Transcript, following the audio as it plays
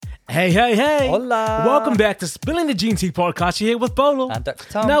Hey, hey, hey. Hola. Welcome back to Spilling the GNT podcast. You're here with Bolo. And Dr.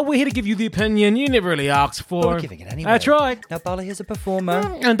 Tom. Now we're here to give you the opinion you never really asked for. But we're giving it anyway. That's right. Now, Bala, here's a performer.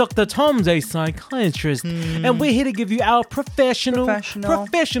 And Dr. Tom's a psychiatrist. And we're here to give you our professional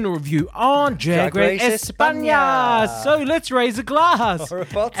review on Drag Race España. So let's raise a glass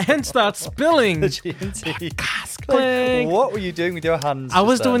and start spilling. The GNT. Clink. What were you doing with your hands? I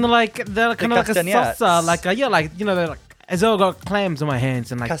was just doing then? the kind of like a castagnettes. salsa, they're like, as though I got clams in my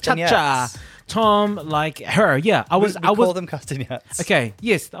hands and like Castagnettes. cha-cha. Tom, like her, yeah. I was. call them castagnettes. Okay,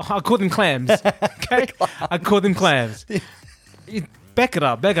 yes, I call them clams. Okay, I call them clams. Back it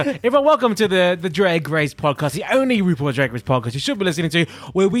up. Everyone, welcome to the Drag Race podcast, the only RuPaul's Drag Race podcast you should be listening to,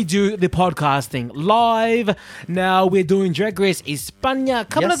 where we do the podcasting live. Now we're doing Drag Race España a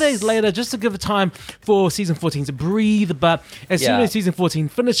couple of days later, just to give it time for season 14 to breathe. But as soon as season 14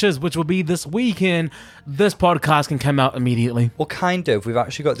 finishes, which will be this weekend, this podcast can come out immediately. Well, kind of. We've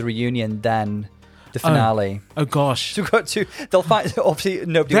actually got the reunion then. The finale. Oh gosh. So we've got to. They'll find. Obviously,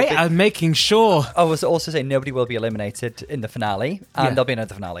 nobody. They are making sure. I was also saying nobody will be eliminated in the finale, and there'll be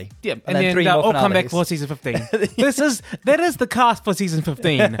another finale. Yeah, and then three they'll more all come back finales. for season 15. That is the cast for season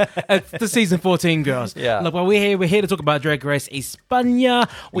 15. It's the season 14 girls. Yeah. Look, well, we're here to talk about Drag Race España.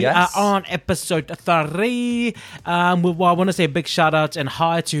 We are on episode 3. I want to say a big shout out and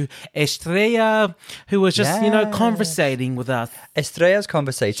hi to Estrella, who was just conversating with us. Estrella's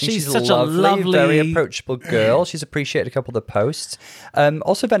conversation. She's She's such a a lovely- very approachable girl. She's appreciated a couple of the posts.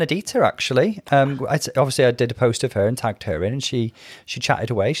 Also, Benedita, actually. Obviously, I did a post of her and tagged her in, and she chatted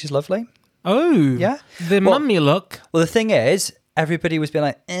away. She's lovely. Oh. Yeah. The mummy look. Well, the thing is, everybody was being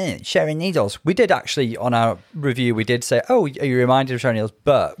like, Sharon Needles. We did actually, on our review, we did say, oh, are you reminded of Sharon Needles?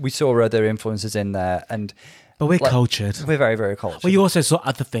 But we saw other influences in there. But we're cultured. We're very, very cultured. Well, you also saw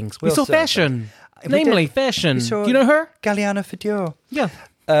other things. We saw also- fashion. We Namely, did. fashion. We saw Do you know her? Galliana Fidor. Yeah.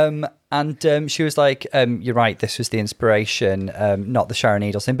 And she was like, you're right, this was the inspiration, not the Sharon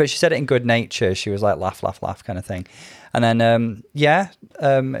Needles thing. But she said it in good nature. She was like, laugh, laugh, laugh kind of thing. And then,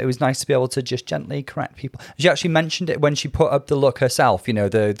 it was nice to be able to just gently correct people. She actually mentioned it when she put up the look herself,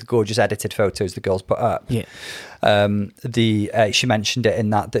 the gorgeous edited photos the girls put up. Yeah. She mentioned it in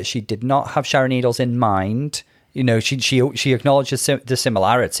that she did not have Sharon Needles in mind. She acknowledged the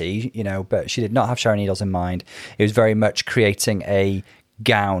similarity, but she did not have Sharon Needles in mind. It was very much creating a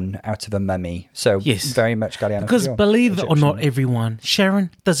gown out of a mummy. So very much Galliana. Because Fidor, believe it or not, Egyptian. everyone,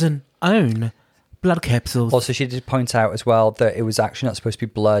 Sharon doesn't own blood capsules. Also, she did point out as well that it was actually not supposed to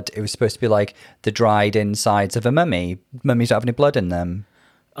be blood. It was supposed to be like the dried insides of a mummy. Mummies don't have any blood in them.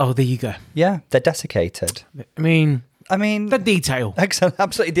 Oh, there you go. Yeah, they're desiccated. I mean, the detail.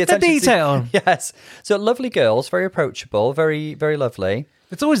 Absolutely. The The attention to- detail. Yes. So lovely girls, very approachable, very, very lovely.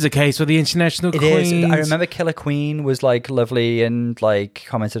 It's always the case with the international It queens. is. I remember Killer Queen was like lovely and like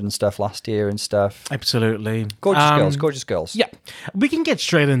commented on stuff last year and stuff. Absolutely. Gorgeous girls. Yeah. We can get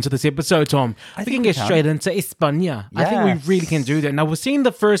straight into this episode, Tom. We can get straight into España. I think we really can do that. Now, we're seeing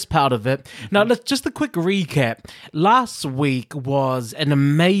the first part of it. Now, let's just a quick recap. Last week was an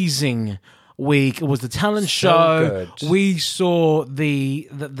amazing week. It was the talent show. good. We saw the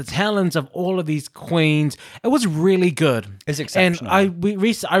talents of all of these queens. It was really good. It's exceptional. And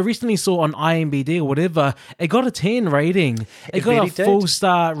I recently saw on IMDb or whatever, it got a 10 rating. It got really a did. full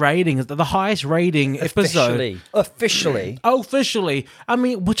star rating. It's the highest rating episode. Officially. Officially. I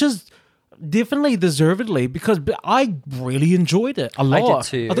mean, which is definitely deservedly, because I really enjoyed it a lot. I did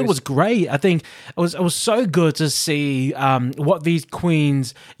too. I thought it was great. I think it was so good to see what these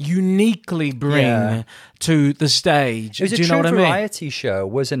queens uniquely bring to the stage. It was Do you know a what I true mean? variety show,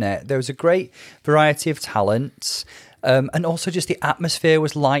 wasn't it? There was a great variety of talents. And also just the atmosphere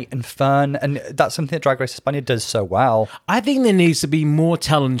was light and fun. And that's something that Drag Race España does so well. I think there needs to be more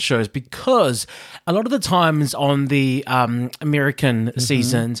talent shows, because a lot of the times on the American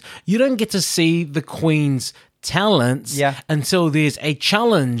seasons, you don't get to see the queens talents until there's a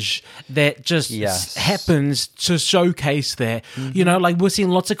challenge that just happens to showcase that. Like we're seeing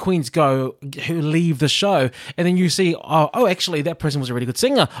lots of queens who leave the show, and then you see, oh, actually that person was a really good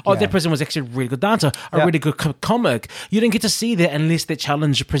singer. Oh, that person was actually a really good dancer, a really good comic. You don't get to see that unless the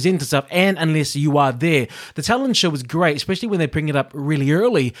challenge presents itself, and unless you are there. The talent show was great, especially when they bring it up really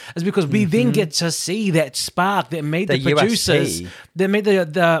early, is because we then get to see that spark that made the producers USP. that made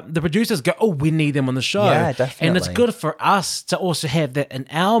the producers go, oh, we need them on the show. Yeah, definitely. Definitely. And it's good for us to also have that in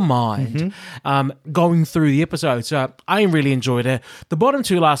our mind going through the episode. So I really enjoyed it. The bottom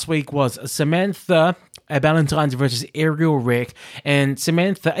two last week was Samantha Ballantyne versus Ariel Rick, and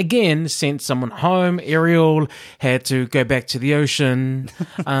Samantha again sent someone home. Ariel had to go back to the ocean.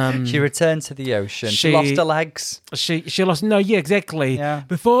 She returned to the ocean. She lost her legs. She lost. No, yeah, exactly. Yeah.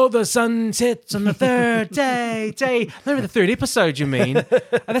 Before the sun sets on the third day. Maybe the third episode. You mean? And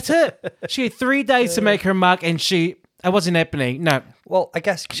that's it. She had 3 days to make her mark, and it wasn't happening. No. Well, I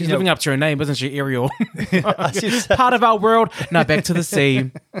guess she's living up to her name, wasn't she, Ariel? As you say. Part of our world. Now back to the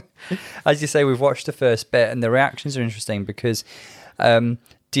sea. As you say, we've watched the first bit, and the reactions are interesting because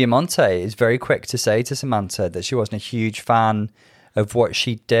Diamante is very quick to say to Samantha that she wasn't a huge fan of what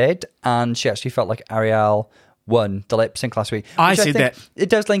she did, and she actually felt like Ariel won the lip sync last week. I said that. It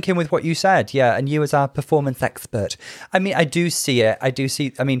does link in with what you said, yeah, and you as our performance expert. I mean, I do see it.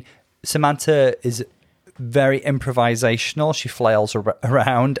 I mean, Samantha is very improvisational. She flails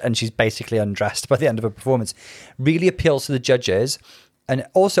around and she's basically undressed by the end of a performance. Really appeals to the judges. And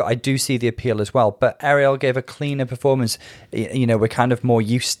also, I do see the appeal as well. But Ariel gave a cleaner performance. You know, we're kind of more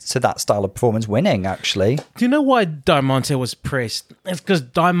used to that style of performance winning, actually. Do you know why Diamante was pressed? It's because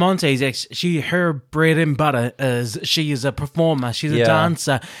Diamante's her bread and butter is she is a performer. She's a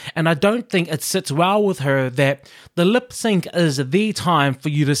dancer. And I don't think it sits well with her that the lip sync is the time for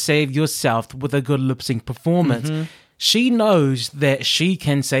you to save yourself with a good lip sync performance. Mm-hmm. She knows that she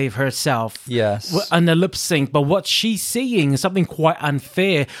can save herself in the lip sync, but what she's seeing is something quite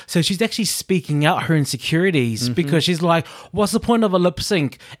unfair. So she's actually speaking out her insecurities because she's like, what's the point of a lip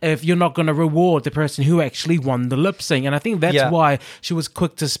sync if you're not going to reward the person who actually won the lip sync? And I think that's why she was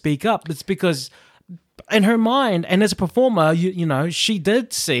quick to speak up. It's because in her mind, and as a performer, you know, she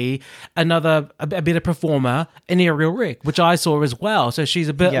did see a better performer in Ariel Rick, which I saw as well. So she's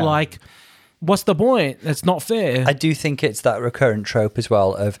a bit like, what's the point? It's not fair. I do think it's that recurrent trope as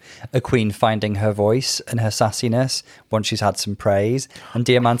well of a queen finding her voice and her sassiness once she's had some praise. And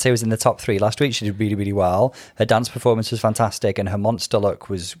Diamante was in the top 3 last week. She did really, really well. Her dance performance was fantastic and her monster look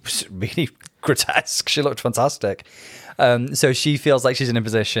was really grotesque. She looked fantastic. So she feels like she's in a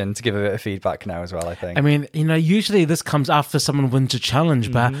position to give a bit of feedback now as well, I think. I mean, you know, usually this comes after someone wins a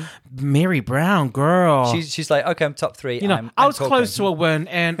challenge, but Mary Brown, girl. She's like, okay, I'm top 3. You know, I was close to a win,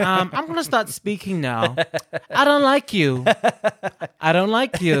 and I'm going to start speaking now. I don't like you. I don't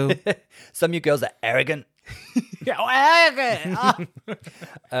like you. Some of you girls are arrogant.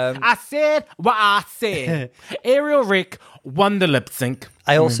 I said what I said. Ariel Rick won the lip sync.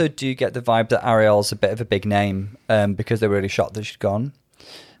 I also do get the vibe that Ariel's a bit of a big name because they were really shocked that she'd gone.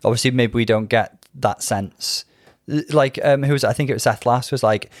 Obviously, maybe we don't get that sense. Like, who was it? I think it was Seth Last was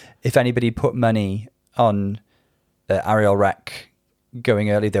like, if anybody put money on Ariel Rick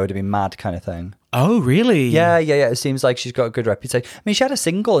going early, they would have been mad kind of thing. Oh, really? Yeah. It seems like she's got a good reputation. I mean, she had a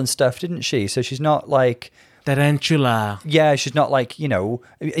single and stuff, didn't she? So she's not like... Tarantula. Yeah, she's not like, you know,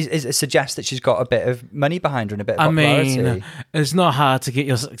 it suggests that she's got a bit of money behind her and a bit of popularity. I mean, it's not hard to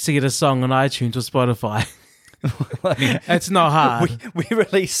get a song on iTunes or Spotify. I mean, it's not hard. We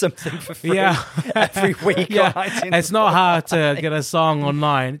release something for free every week on iTunes. It's not hard to get a song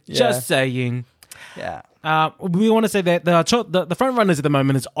online. Just saying. Yeah. We want to say that the front runners at the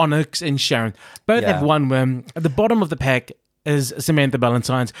moment is Onyx and Sharon. Both have one win. At the bottom of the pack is Samantha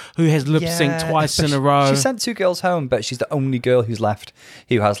Ballantyne, who has lip synced twice in a row. She sent 2 girls home, but she's the only girl who's left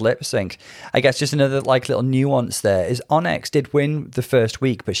who has lip synced. I guess just another like little nuance there is Onyx did win the first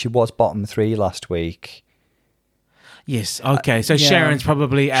week, but she was bottom 3 last week. Yes, okay. So Sharon's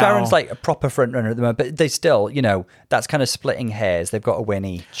probably Sharon's like a proper front runner at the moment, but they still, you know, that's kind of splitting hairs. They've got a win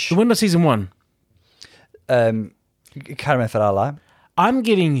each. The winner of season 1. Carmen Farala. I'm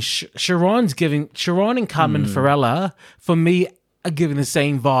getting Sharon and Carmen Farala, for me, are giving the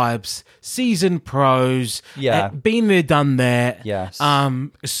same vibes. Seasoned pros. Yeah. Been there, done that. Yes.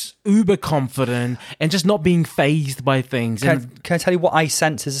 Uber confident and just not being fazed by things. Can I tell you what I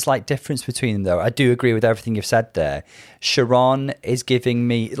sense is a slight difference between them, though? I do agree with everything you've said there. Sharon is giving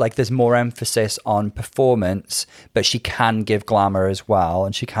me, like, there's more emphasis on performance, but she can give glamour as well,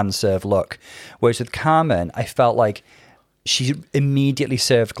 and she can serve look. Whereas with Carmen, I felt like she immediately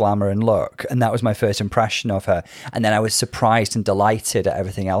served glamour and look, and that was my first impression of her. And then I was surprised and delighted at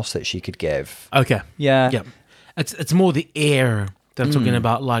everything else that she could give. Okay. Yeah. It's more the air that I'm talking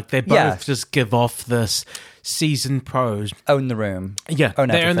about. Like, they both just give off this seasoned pros. Own the room. Yeah,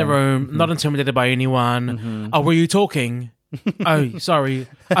 they're in the room, not intimidated by anyone. Oh, were you talking? Oh, sorry.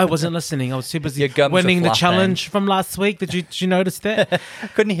 I wasn't listening. I was too busy Your gums winning were the flapping. challenge from last week. Did you notice that?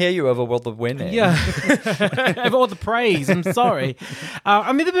 Couldn't hear you over all the winning. Yeah. Of all the praise. I'm sorry.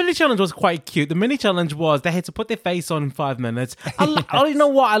 I mean, the mini challenge was quite cute. The mini challenge was they had to put their face on in 5 minutes. You know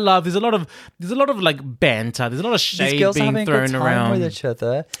what I love? There's a lot of like banter. There's a lot of These shade girls being having a thrown good time around with each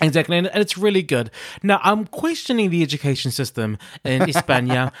other. Exactly, and it's really good. Now, I'm questioning the education system in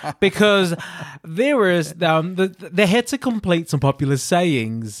España because they had to complete some popular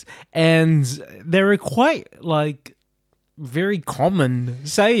sayings, and they were quite like very common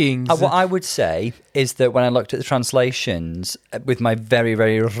sayings. What I would say is that when I looked at the translations with my very,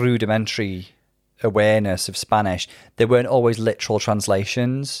 very rudimentary awareness of Spanish, they weren't always literal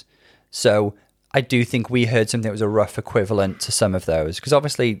translations. So I do think we heard something that was a rough equivalent to some of those, because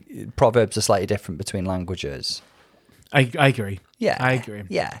obviously proverbs are slightly different between languages. I agree. Yeah. I agree.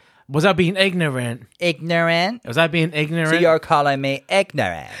 Yeah. Was I being ignorant? Ignorant? Was I being ignorant? So you're calling me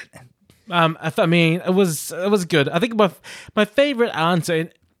ignorant? I mean, it was good. I think my favorite answer,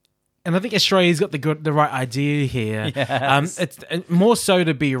 and I think Australia's got the right idea here. Yes. It's more so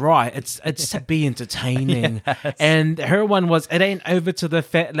to be right. It's to be entertaining. Yes. And her one was, "It ain't over to the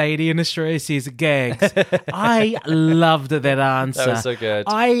fat lady in Australia sees gags." I loved that answer. That was so good.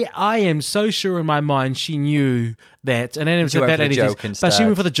 I am so sure in my mind she knew that, and then it was She the went fat for the lady, joke but she instead.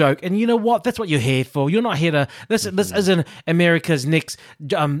 went for the joke. And you know what? That's what you're here for. You're not here to. This isn't America's next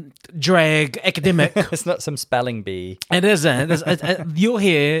drag academic. It's not some spelling bee. It isn't. You're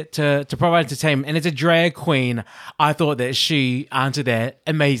here to provide entertainment, and as a drag queen, I thought that she answered that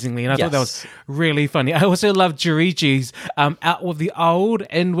amazingly, and I thought that was really funny. I also loved Jerichi's out with the old,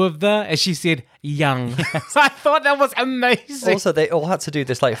 in with the, as she said, young. I thought that was amazing. Also, they all had to do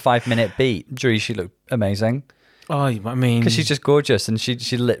this like 5-minute beat. Jerichi looked amazing. Oh, I mean, because she's just gorgeous, and she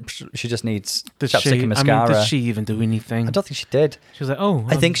just needs chapstick she, and mascara. I mean, did she even do anything? I don't think she did. She was like, "Oh."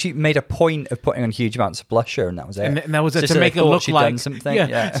 I think she made a point of putting on huge amounts of blusher, and that was it. And that was it, Just to so make they it thought look she'd like done something.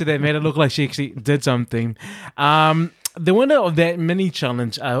 Yeah. So they made it look like she actually did something. The winner of that mini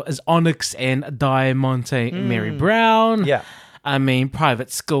challenge is Onyx and Diamante Mary Brown. Yeah. I mean,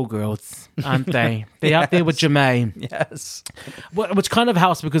 private schoolgirls, aren't they? They're out there with Jermaine. Yes. Which kind of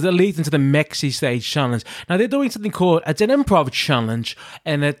helps because it leads into the Maxi Stage Challenge. Now, they're doing something called, it's an improv challenge,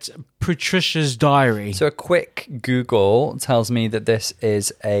 and it's Patricia's Diary. So a quick Google tells me that this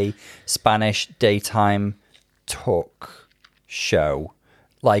is a Spanish daytime talk show.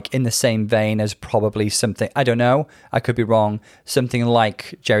 Like in the same vein as probably something, I don't know, I could be wrong, something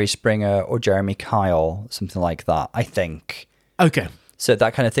like Jerry Springer or Jeremy Kyle, something like that, I think. Okay. So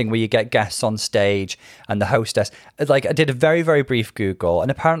that kind of thing where you get guests on stage and the hostess. Like I did a very, very brief Google,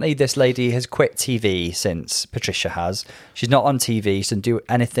 and apparently this lady has quit TV since Patricia has. She's not on TV, she doesn't do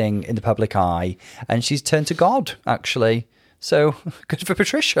anything in the public eye, and she's turned to God, actually. So good for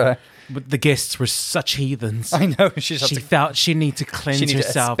Patricia. But the guests were such heathens. I know. She felt she needed to cleanse she needed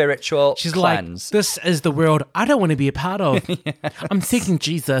herself. A spiritual She's cleanse. like, this is the world I don't want to be a part of. Yes. I'm seeking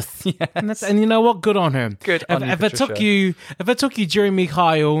Jesus. Yes. And you know what? Good on her. Good on you, if it took you Jeremy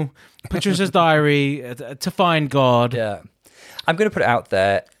Kyle, Patricia's Diary to find God. Yeah. I'm going to put it out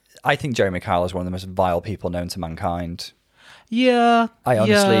there. I think Jeremy Kyle is one of the most vile people known to mankind. Yeah. I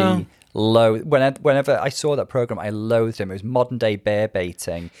honestly whenever I saw that program, I loathed him. It was modern day bear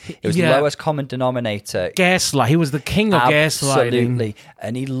baiting. It was lowest common denominator. Gaslight. He was the king of gaslighting. Absolutely.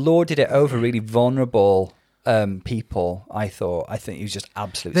 And he lorded it over really vulnerable people, I think he was just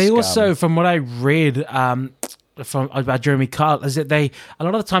absolutely scum. Also, from what I read about Jeremy Kyle, is that a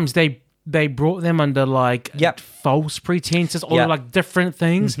lot of the times they brought them under like false pretenses or like different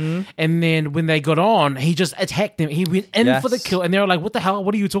things, and then when they got on, he just attacked them. He went in for the kill, and they were like, "What the hell?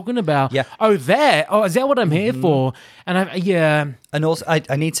 What are you talking about?" Yeah. Is that what I'm here for? And and also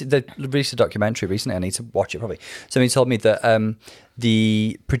I need to. They released a documentary recently. I need to watch it probably. Somebody told me that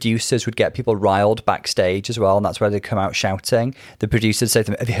the producers would get people riled backstage as well, and that's where they come out shouting. The producers say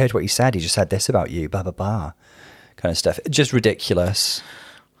to them, "Have you heard what he said? He just said this about you, blah blah blah," kind of stuff. Just ridiculous.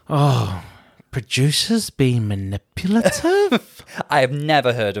 Oh, producers being manipulative? I have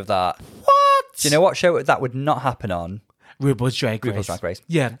never heard of that. What? Do you know what show that would not happen on? RuPaul's Drag Race. RuPaul's Drag Race.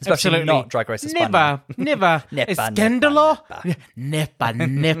 Yeah, especially absolutely. not Drag Race España. Never. Escándalo? Nepa.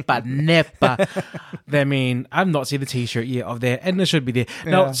 I mean, I've not seen the t-shirt yet of that, and it should be there.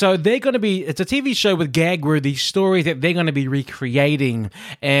 No, so they're going to be, it's a TV show with gag-worthy stories that they're going to be recreating.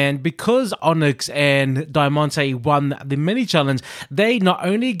 And because Onyx and Diamante won the mini challenge, they not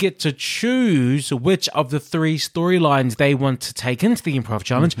only get to choose which of the 3 storylines they want to take into the improv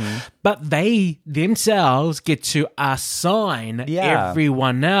challenge, but they themselves get to assign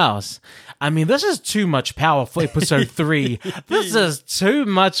everyone else. I mean, this is too much power for episode 3. This is too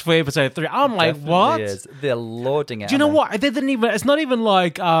much for episode 3. I'm like, what? Is. They're lording it. Do you know what? They didn't even. It's not even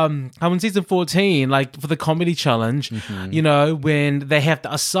like how in season 14, like for the comedy challenge, you know, when they have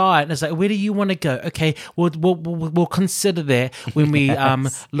to assign. It's like, where do you want to go? Okay, we'll consider that when we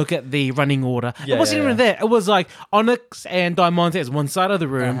look at the running order. It wasn't even that. It was like Onyx and Diamante is one side of the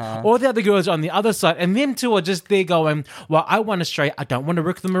room, all the other girls are on the other side, and them two are just there going, well, I want to stray. I don't want to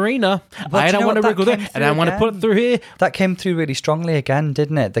wreck the marina. I don't want to wriggle there, and I want to put it through here. That came through really strongly again,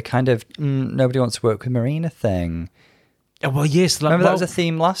 didn't it? The kind of nobody wants to work with Marina thing. Well, yes. Remember that was a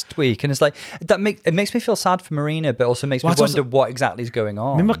theme last week, and it's like it makes me feel sad for Marina, but also makes me wonder what exactly is going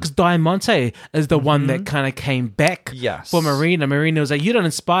on. Remember, because Diamante is the one that kind of came back for Marina. Marina was like, "You don't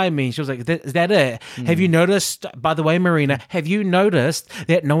inspire me." She was like, "Is that it? Have you noticed? By the way, Marina, have you noticed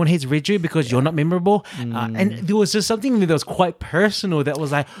that no one has read you because you're not memorable?" And there was just something that was quite personal. That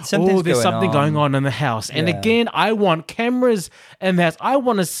was like, there's something going on in the house. And again, I want cameras in the house. I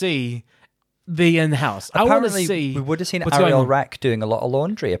want to see the in-house. I want to see. We would have seen Ariel Rack doing a lot of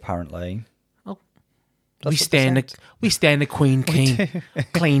laundry. Apparently, we stand a queen king,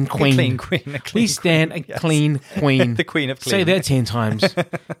 clean queen. We stand a clean queen. The queen of clean. Say that 10 times.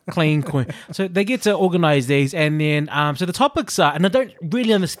 Clean queen. So they get to organize these, and then so the topics are, and I don't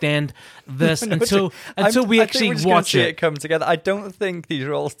really understand this until we actually watch it come together. I don't think these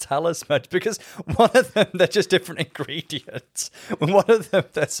rules tell us much, because one of them they're just different ingredients. One of them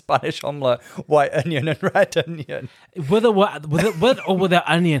they're Spanish omelette, white onion and red onion. With or without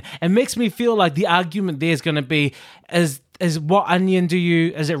onion, it makes me feel like the argument there is going to be is what onion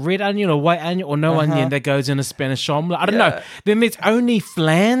is it red onion or white onion or no onion that goes in a Spanish omelette? I don't know. Then there's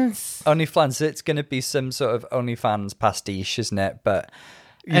OnlyFlans. OnlyFlans, it's going to be some sort of OnlyFans pastiche, isn't it? But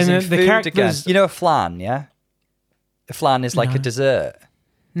using and the characters, you know, a flan, yeah? A flan is like a dessert.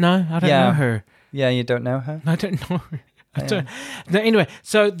 No, I don't know her. Yeah, you don't know her? I don't know her. No, anyway,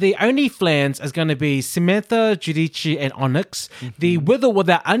 so the OnlyFlans is going to be Samantha, Giudice, and Onyx. The With or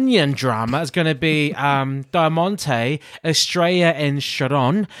Without Onion drama is going to be Diamante, Estrella, and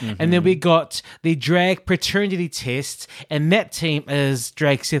Sharon. And then we got the drag paternity test, and that team is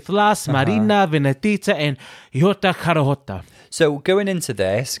Drag Seth Lass, Marina, Venetita, and Yota Karahota. So going into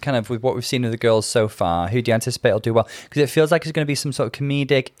this, kind of with what we've seen of the girls so far, who do you anticipate will do well? Because it feels like it's going to be some sort of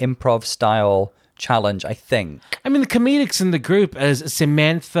comedic improv style challenge, I think. I mean, the comedics in the group is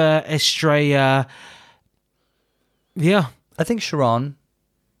Samantha, Estrella. Yeah. I think Sharon.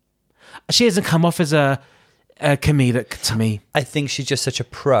 She hasn't come off as a comedic to me. I think she's just such a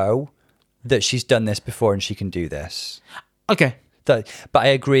pro that she's done this before and she can do this. Okay. But I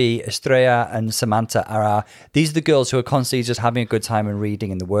agree, Estrella and Samantha are these are the girls who are constantly just having a good time and reading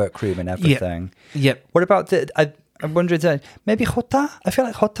in the workroom and everything. Yep. What about I'm wondering, maybe Jota? I feel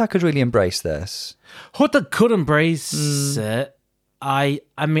like Jota could really embrace this. Jota could embrace it. I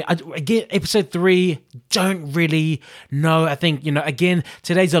mean, again, episode 3, don't really know. I think, you know, again,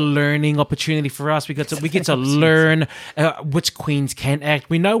 today's a learning opportunity for us. We get to learn which queens can act.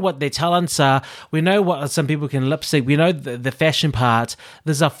 We know what their talents are. We know what some people can lip sync. We know the fashion part.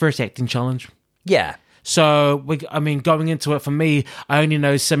 This is our first acting challenge. Yeah. So, going into it, for me, I only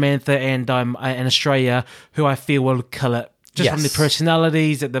know Samantha and Estrella, who I feel will kill it. Just from the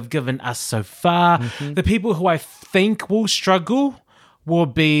personalities that they've given us so far. The people who I think will struggle will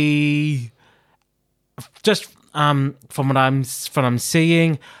be, just from what I'm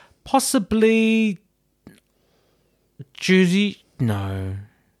seeing, possibly Judy. No.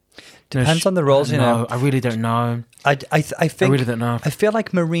 Depends on the roles, you know. I really don't know. I think I really don't know. I feel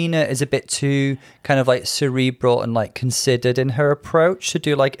like Marina is a bit too kind of like cerebral and like considered in her approach to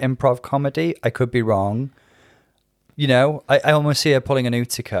do like improv comedy. I could be wrong. You know, I almost see her pulling an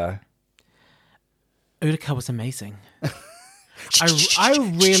Utica. Utica was amazing. I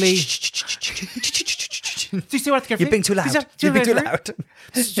really. Do you see what? You're being too loud. You're being too loud.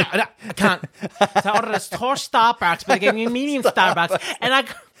 I can't. I ordered a Starbucks, but they gave me a medium Starbucks, and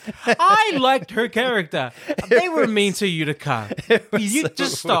I liked her character. They were mean to Utica. You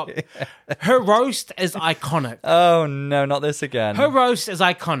just stop. Her roast is iconic. Oh no, not this again. Her roast is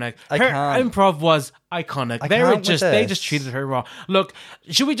iconic. Her improv was iconic. They just treated her wrong. Look,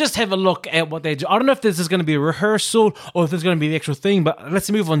 should we just have a look at what they do? I don't know if this is going to be a rehearsal or if this is going to be the actual thing, but let's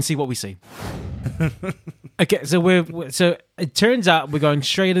move on and see what we see. Okay, so it turns out we're going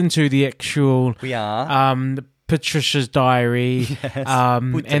straight into the actual. We are. Patricia's diary. Yes.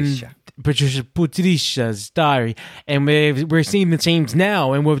 And Patricia's diary, and we're seeing the teams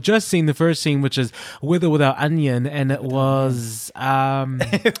now, and we've just seen the first scene, which is with or without onion, and it was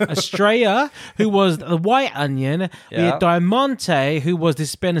Estrella, who was the white onion. We had Diamante, who was the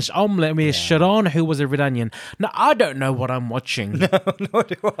Spanish omelette, and we had Sharon, who was a red onion. Now, I don't know what I'm watching. No, nor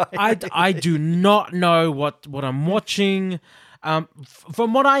do I. I do not know what I'm watching.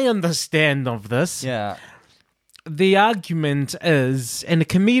 From what I understand of this, the argument is, in a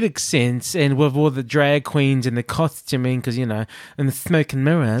comedic sense, and with all the drag queens and the costuming, because, you know, and the smoke and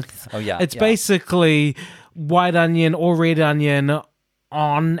mirrors, it's basically white onion or red onion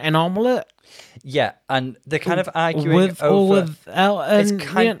on an omelette. Yeah, and they're kind of arguing with over... or without,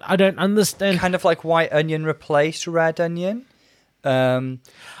 and I don't understand. Kind of like white onion replaced red onion. And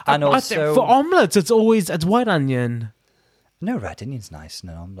also... For omelettes, it's white onion. No, red onion's nice in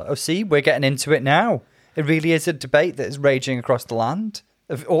an omelette. Oh, see, we're getting into it now. It really is a debate that is raging across the land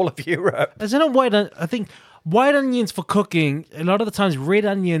of all of Europe. Isn't it white? I think white onions for cooking. A lot of the times, red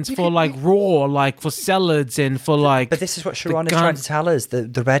onions for like raw, like for salads and for like. But this is what Sharon is trying to tell us: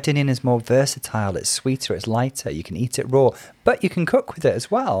 the red onion is more versatile. It's sweeter. It's lighter. You can eat it raw, but you can cook with it as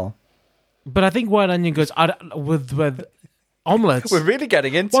well. But I think white onion goes with omelettes. We're really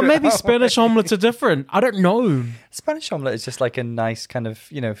getting into it. Well, maybe Spanish omelettes are different. I don't know. Spanish omelette is just like a nice kind of,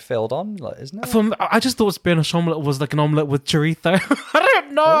 filled omelette, isn't it? I just thought Spanish omelette was like an omelette with chorizo. I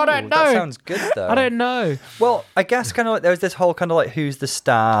don't know. That sounds good, though. I don't know. Well, I guess kind of like there was this whole kind of like who's the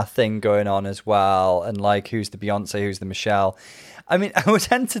star thing going on as well, and like who's the Beyonce, who's the Michelle. I mean, I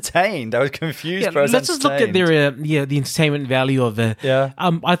was entertained. I was confused. But I was let's just look at their the entertainment value of it. Yeah.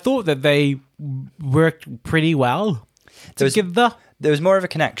 I thought that they worked pretty well. There was more of a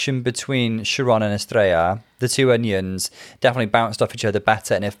connection between Sharon and Estrella. The two onions definitely bounced off each other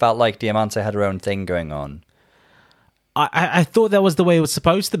better, and it felt like Diamante had her own thing going on. I thought that was the way it was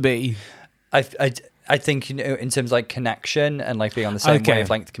supposed to be. I think, in terms of like connection and like being on the same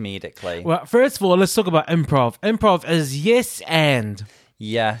wavelength comedically. Well, first of all, let's talk about improv. Improv is yes and.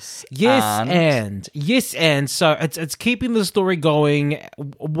 Yes. And. So it's keeping the story going,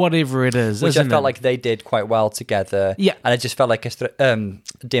 whatever it is. Which I felt like they did quite well together. Yeah. And I just felt like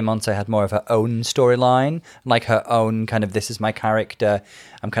Diamante had more of her own storyline, like her own kind of, this is my character,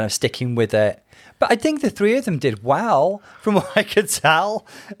 I'm kind of sticking with it. But I think the three of them did well, from what I could tell.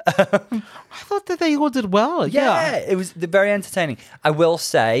 I thought that they all did well. Yeah, it was very entertaining. I will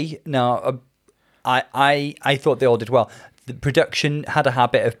say, I thought they all did well. The production had a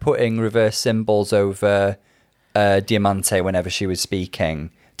habit of putting reverse symbols over Diamante whenever she was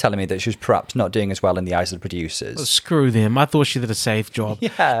speaking, telling me that she was perhaps not doing as well in the eyes of the producers. Oh, screw them. I thought she did a safe job.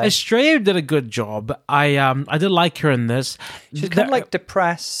 Yeah. Estrella did a good job. I did like her in this. She's kind of like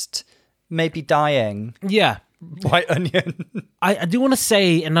depressed, maybe dying. Yeah. White onion. I do want to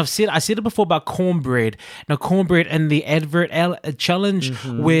say, and I said it before about cornbread. Now, cornbread in the advert challenge,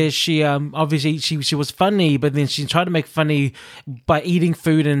 where she obviously she was funny, but then she tried to make funny by eating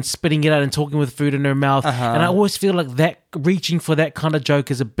food and spitting it out and talking with food in her mouth. And I always feel like that reaching for that kind of joke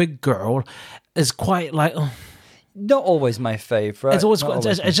as a big girl is quite like. Not always my favorite.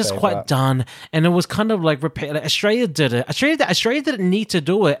 It's just quite done, and it was kind of like repeat. Like Estrella did it. Estrella didn't need to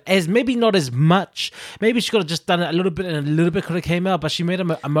do it, as maybe not as much. Maybe she could have just done it a little bit, and a little bit could have came out. But she made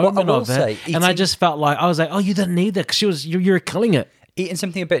a moment of it, and I just felt like I was like, oh, you didn't need that because you're killing it. Eating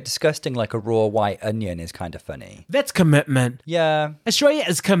something a bit disgusting like a raw white onion is kind of funny. That's commitment. Yeah, Estrella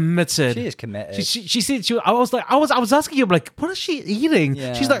is committed. She is committed. She said I was asking you like, what is she eating?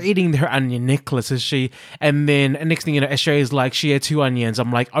 Yeah. She's not eating her onion necklace, is she? And then next thing you know, Estrella's like, she had 2 onions.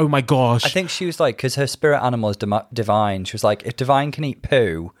 I'm like, oh my gosh. I think she was like, because her spirit animal is divine. She was like, if divine can eat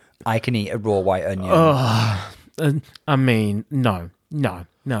poo, I can eat a raw white onion. I mean, no.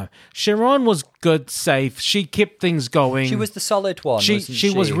 Sharon was good, safe. She kept things going. She was the solid one. She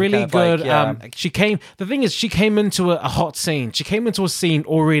was really good. Like, she came. The thing is, she came into a hot scene. She came into a scene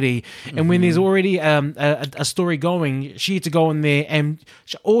already, and when there's already a story going, she had to go in there, and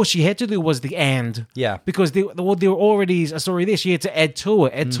all she had to do was the and. Yeah. Because there were already a story there. She had to add to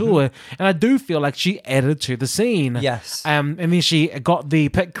it, and I do feel like she added to the scene. Yes. And then she got the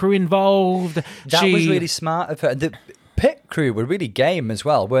pit crew involved. That was really smart of her. The pit crew were really game as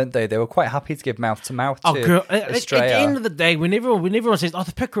well, weren't they? They were quite happy to give mouth to mouth to girl. Estrella. At the end of the day, when everyone says, "Oh,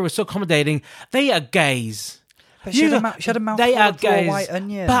 the pit crew is so accommodating," they are gays. But she had a mouthful they are of raw gays, white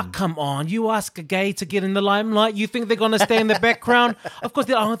onion. but come on, you ask a gay to get in the limelight, you think they're going to stay in the background? Of course,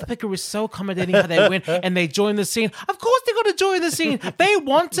 the Pickeroo is so accommodating how they went and they join the scene. Of course, they're going to join the scene. They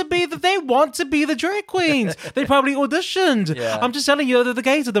want to be the drag queens. They probably auditioned. Yeah. I'm just telling you that the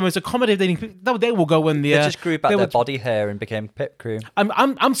gays are the most accommodating. They will go in there. They just grew back their body hair and became pit crew.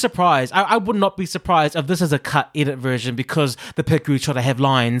 I'm surprised. I would not be surprised if this is a cut edit version because the pit crew try to have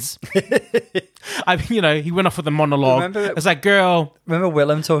lines. He went off with a monologue. It's like, girl. Remember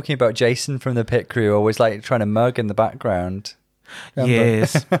Willem talking about Jason from the pit crew always like trying to mug in the background? Remember?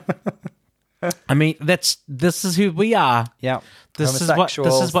 Yes. I mean, this is who we are. Yeah. This is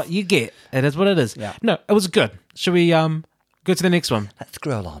what you get. It is what it is. Yeah. No, it was good. Should we go to the next one? Let's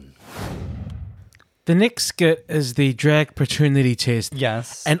scroll on. The next skit is the drag paternity test.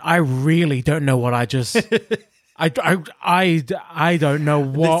 Yes. And I really don't know what I just I don't know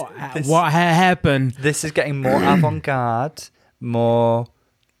what happened. This is getting more avant-garde, more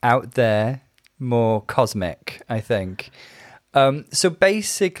out there, more cosmic, I think. So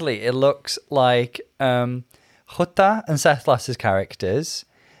basically, it looks like Jota and Seth Lass's characters.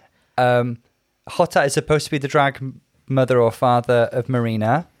 Jota is supposed to be the drag mother or father of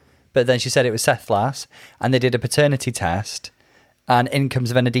Marina, but then she said it was Seth Lass, and they did a paternity test, and in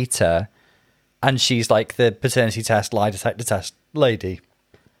comes Venedita, and she's like the paternity test, lie detector test lady.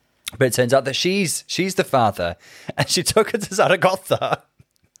 But it turns out that she's the father, and she took her to Zaragoza.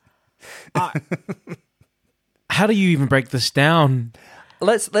 How do you even break this down?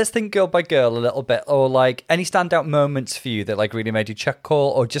 Let's think girl by girl a little bit, or like any standout moments for you that like really made you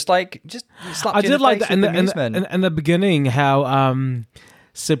chuckle, or just slapped you I did like that in the beginning how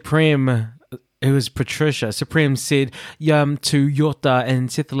Supreme, who was Patricia, Supreme said to Jota and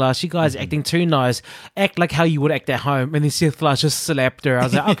Seth Lass, you guys are acting too nice. Act like how you would act at home. And then Seth Lass just slapped her. I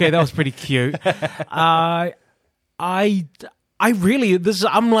was like, okay, that was pretty cute. I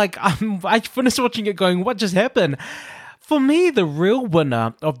finished watching it going, what just happened? For me, the real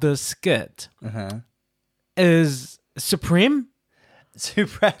winner of the skit is Supreme.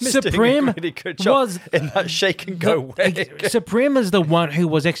 Supreme is doing a really good job in that shake and go wig. Supreme is the one who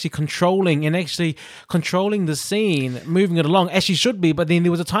was actually controlling the scene, moving it along as she should be. But then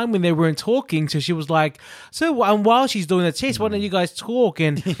there was a time when they weren't talking, so she was like, "So while she's doing the test, why don't you guys talk?"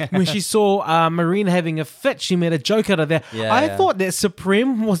 And when she saw Marina having a fit, she made a joke out of that. I thought that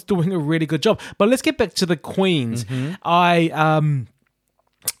Supreme was doing a really good job. But let's get back to the queens. I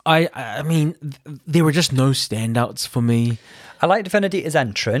mean, there were just no standouts for me. I liked Venedita's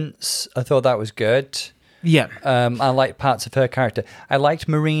entrance. I thought that was good. Yeah. I liked parts of her character. I liked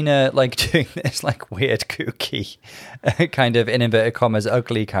Marina like doing this like weird kooky kind of in inverted commas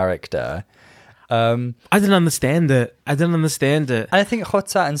ugly character. I didn't understand it. And I think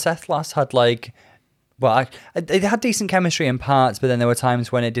Jota and Seth Lass had like, well, they had decent chemistry in parts, but then there were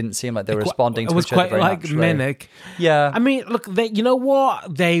times when it didn't seem like they were responding to each other very naturally. It was quite like manic. Yeah. I mean, look, you know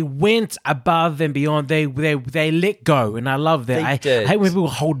what? They went above and beyond. They let go, and I love that. I hate when people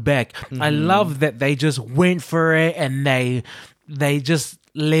hold back. I love that they just went for it and they just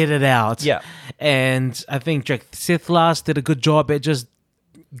let it out. Yeah. And I think Seth Lass did a good job at just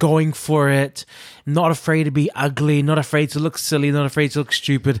going for it, not afraid to be ugly, not afraid to look silly, not afraid to look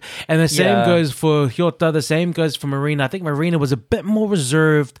stupid. And the same goes for Jota, the same goes for Marina. I think Marina was a bit more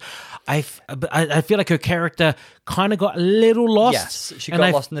reserved. I feel like her character kind of got a little lost. Yes, she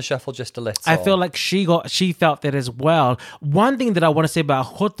got lost in the shuffle just a little. I feel like she felt that as well. One thing that I want to say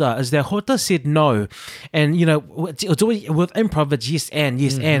about Jota is that Jota said no. And, you know, it's always, with improv, it's yes and.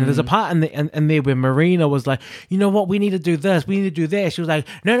 There's a part in there where Marina was like, you know what, we need to do this, we need to do that. She was like,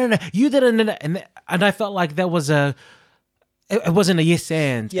 no, you didn't. And I felt like that was it wasn't a yes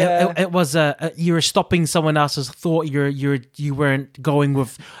and. Yeah. It was you were stopping someone else's thought. You weren't going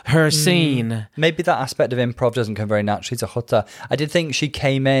with her scene. Maybe that aspect of improv doesn't come very naturally to Jota. I did think she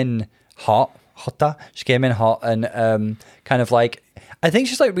came in hot. She came in hot and kind of like, I think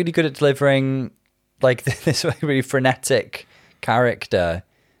she's like really good at delivering like this really frenetic character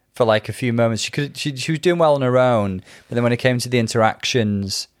for like a few moments. She was doing well on her own, but then when it came to the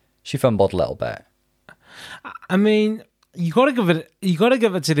interactions, she fumbled a little bit. I mean, you gotta give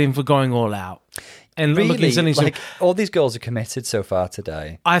it to them for going all out. And really, like all these girls are committed so far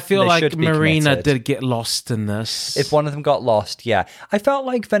today. I feel like Marina did get lost in this. If one of them got lost, yeah. I felt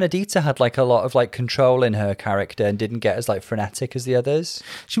like Venedita had like a lot of like control in her character and didn't get as like frenetic as the others.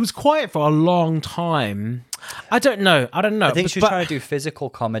 She was quiet for a long time. I don't know. I think she was trying to do physical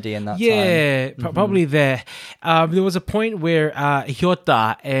comedy in that time. Yeah, probably there. There was a point where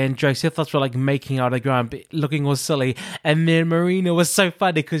Jota and Seth Lass were like making out on the ground, looking all silly, and then Marina was so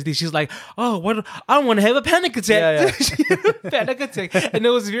funny because she's like, "Oh, what? I want to have a panic attack. Yeah, Panic attack. And it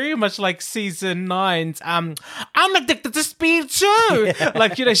was very much like season 9's, I'm addicted to speed too.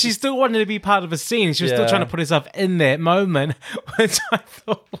 Like, you know, she still wanted to be part of a scene. She was still trying to put herself in that moment, which I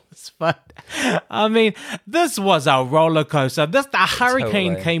thought was fun. I mean, this was a roller coaster. The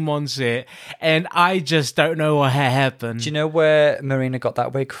hurricane came on set, and I just don't know what had happened. Do you know where Marina got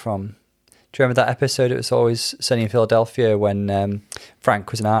that wig from? Do you remember that episode, It Was Always Sunny in Philadelphia, when Frank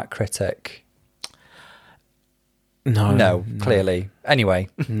was an art critic? No, clearly. Anyway.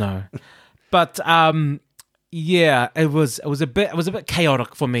 No. But yeah, it was a bit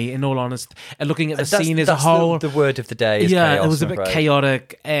chaotic for me, in all honesty. And looking at the scene as a whole, the word of the day is chaos, it was a bit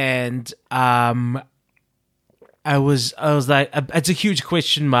chaotic, and I was like, it's a huge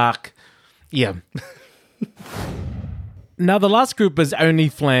question mark. Yeah. Now, the last group is Only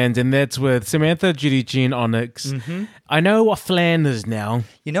Flans, and that's with Samantha, Giudice, and Onyx. Mm-hmm. I know what flan is now.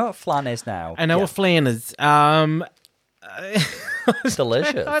 You know what flan is now? I know what flan is. It's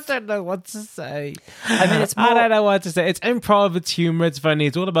delicious. I don't know what to say. I mean, I don't know what to say. It's improv, it's humor, it's funny.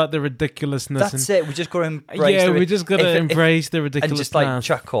 It's all about the ridiculousness. That's it. We just got to embrace. Yeah, we just got to embrace the ridiculousness and just like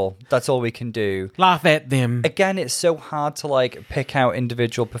chuckle. That's all we can do. Laugh at them. Again, it's so hard to like pick out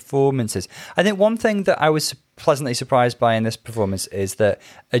individual performances. I think one thing that I was pleasantly surprised by in this performance is that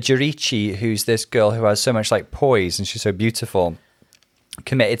Giudice, who's this girl who has so much like poise and she's so beautiful,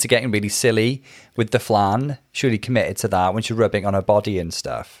 committed to getting really silly with the flan. She really committed to that when she's rubbing on her body and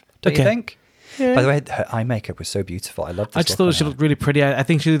stuff. Don't you think? Yeah. By the way, her eye makeup was so beautiful. I loved this. I just thought she looked really pretty. I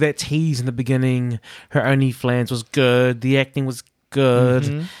think she did that tease in the beginning. Her Only Flans was good. The acting was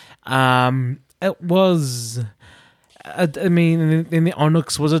good. Mm-hmm. It was... I mean, and the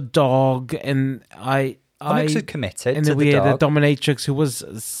Onyx was a dog, and Onyx was committed and to then we the had dog. the dominatrix who was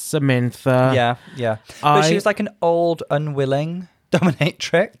Samantha. Yeah. But she was like an old, unwilling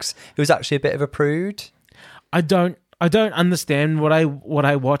dominatrix who was actually a bit of a prude. I don't understand what I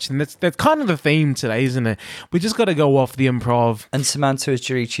watched, and that's kind of the theme today, isn't it? We just got to go off the improv. And Samantha was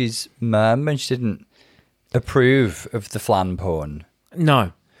Giudice's mum, and she didn't approve of the flan porn.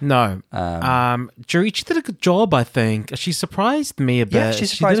 No. Giudice did a good job, I think. She surprised me a bit. Yeah, she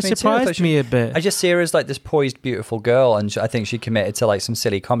surprised me a bit. I just see her as like this poised, beautiful girl, and I think she committed to like some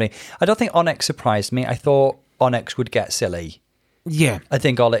silly comedy. I don't think Onyx surprised me. I thought Onyx would get silly. Yeah. I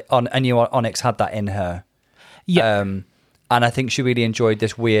think I knew Onyx had that in her. Yeah. And I think she really enjoyed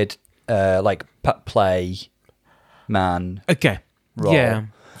this weird, like pup play man. Okay. Role. Yeah.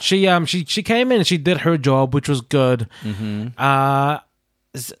 She came in and she did her job, which was good. Mm-hmm.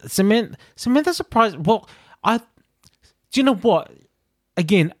 Samantha surprised. Well, do you know what?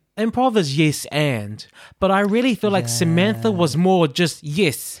 Again, improv is yes and, but I really feel like Samantha was more just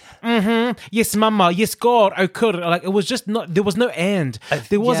yes. Mm-hmm. Yes, mama. Yes, God. Oh, could. Like, it was just not, there was no and.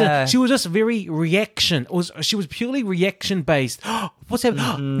 There wasn't, she was just very reaction. She was purely reaction based. What's happening?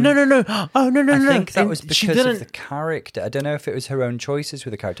 Mm-hmm. No. Oh, no. I think that was because of the character. I don't know if it was her own choices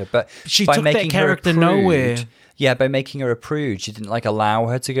with the character, but she took that character nowhere. Yeah, by making her a prude, she didn't like allow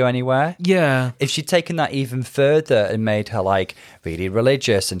her to go anywhere. Yeah. If she'd taken that even further and made her like really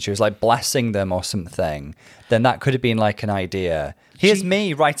religious and she was like blessing them or something, then that could have been like an idea. Here's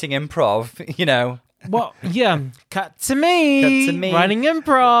me writing improv, you know. Well, yeah. Cut to me. Writing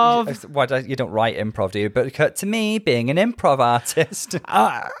improv. Why you don't write improv, do you? But cut to me being an improv artist.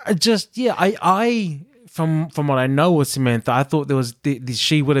 I from what I know with Samantha, I thought there was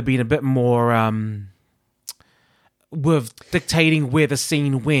she would have been a bit more with dictating where the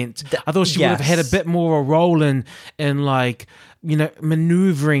scene went. I thought she would have had a bit more a role in like, you know,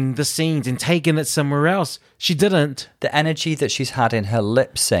 maneuvering the scenes and taking it somewhere else. She didn't. The energy that she's had in her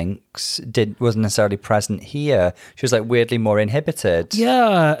lip syncs wasn't necessarily present here. She was like weirdly more inhibited.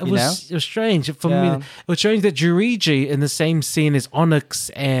 Yeah, it was strange for me. It was strange that Giudice in the same scene as Onyx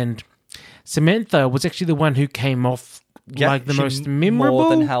and Samantha was actually the one who came off like the most memorable. More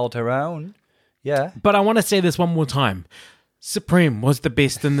than held her own. Yeah. But I want to say this one more time. Supreme was the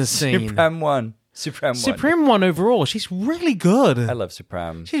best in the scene. Supreme won overall. She's really good. I love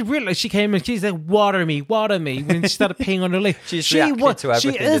Supreme. She came in, she's like, water me. When she started peeing on her leg. She reacted to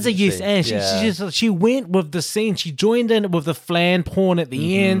everything. She is a yes and. She went with the scene. She joined in with the flan porn at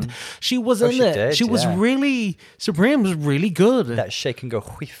the end. She was in it. She was really, Supreme was really good. That shake and go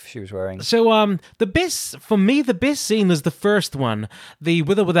whiff she was wearing. So the best scene was the first one, the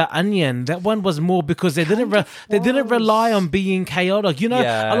With or Without Onion. That one was more because they didn't rely on being chaotic. You know,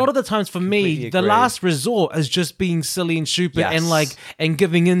 a lot of the times for me, the last resort is just being silly and stupid and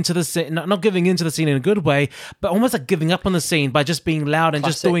giving into the scene, not giving into the scene in a good way, but almost like giving up on the scene by just being loud and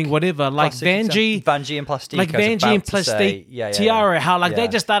just doing whatever. Like Vanjie and Plastique. Like Vanjie and Plastique, Tiara, how they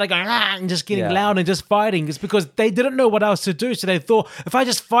just started going and just getting loud and just fighting. It's because they didn't know what else to do. So they thought, if I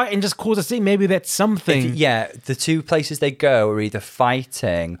just fight and just cause a scene, maybe that's something. The two places they go are either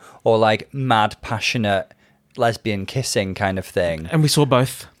fighting or like mad, passionate lesbian kissing kind of thing. And we saw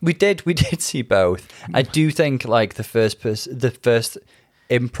both. We did see both. I do think like the first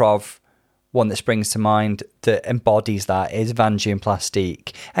improv one that springs to mind that embodies that is Vanjie and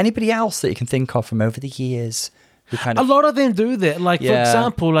Plastique. Anybody else that you can think of from over the years? A lot of them do that. Like, for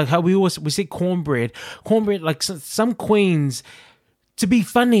example, like how we see Cornbread, like some queens to be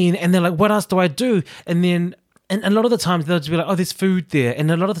funny, and they're like, what else do I do? And then and a lot of the times they'll just be like, oh, there's food there. And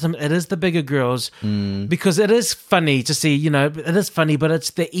a lot of the time it is the bigger girls because it is funny to see, it is funny, but it's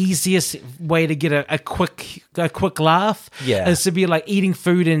the easiest way to get a quick laugh. Yeah. Is to be like eating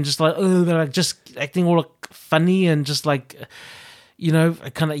food and just like, oh, they're like just acting all like funny and just like,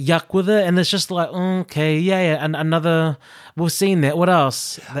 kind of yuck with it. And it's just like, okay, yeah. And another, we've seen that. What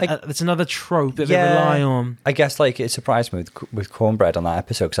else? It's another trope that they rely on. I guess like it surprised me with Cornbread on that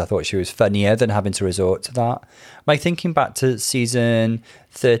episode because I thought she was funnier than having to resort to that. Like thinking back to season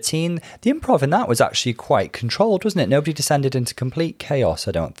 13, the improv in that was actually quite controlled, wasn't it? Nobody descended into complete chaos,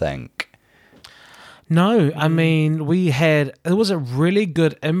 I don't think. No, I mean, it was a really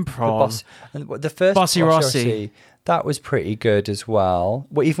good improv. The first Bossy Rossi. That was pretty good as well.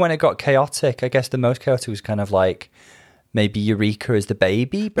 Well, even when it got chaotic, I guess the most chaotic was kind of like maybe Eureka as the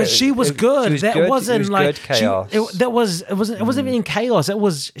baby, but she was good. She was that good. wasn't like good chaos. It wasn't even in chaos. That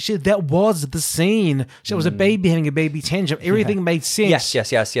was the scene. She was a baby having a baby tantrum. Everything made sense.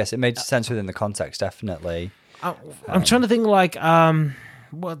 Yes. It made sense within the context, definitely. I'm trying to think like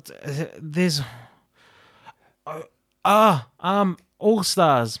what there's All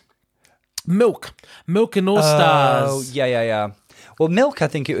Stars. Milk and All Stars. Oh, yeah. Well, Milk, I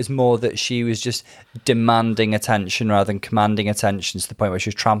think it was more that she was just demanding attention rather than commanding attention to the point where she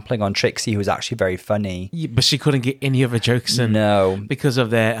was trampling on Trixie, who was actually very funny. Yeah, but she couldn't get any of her jokes in. No. Because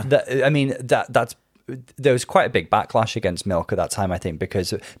of that. There was quite a big backlash against Milk at that time, I think,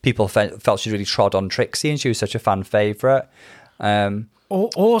 because people felt she really trod on Trixie and she was such a fan favourite.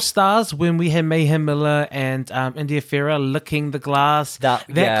 All Stars, when we had Mayhem Miller and India Ferrer licking the glass, that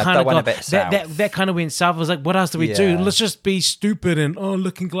went a bit south. That kind of went south. I was like, what else do we do? Let's just be stupid and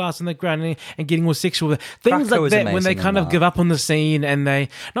licking glass on the ground and getting more sexual. Things Cracker like that when they kind of give up on the scene and they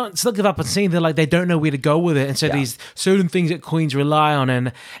not still give up on the scene. They're like they don't know where to go with it, and so these certain things that queens rely on,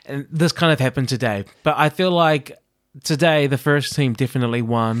 and this kind of happened today. But I feel like today the first team definitely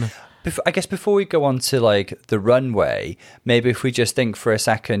won. I guess before we go on to like the runway, maybe if we just think for a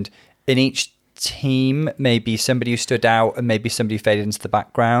second, in each team, maybe somebody who stood out and maybe somebody faded into the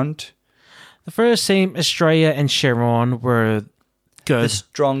background. The first team, Estrella and Sharon were good. The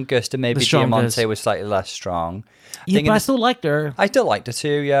strongest, and maybe Diamante was slightly less strong. But I still liked her. I still liked her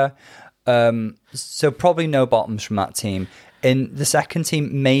too, yeah. So probably no bottoms from that team. In the second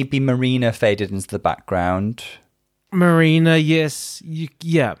team, maybe Marina faded into the background. Marina, yes.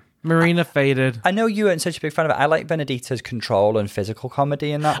 Marina faded. I know you weren't such a big fan of it. I like Benedita's control and physical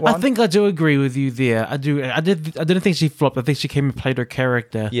comedy in that one. I think I do agree with you there. I do. I didn't think she flopped. I think she came and played her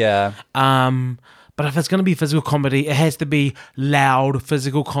character. Yeah. But if it's going to be physical comedy, it has to be loud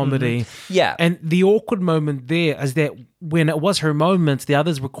physical comedy. Mm-hmm. Yeah. And the awkward moment there is that when it was her moment, the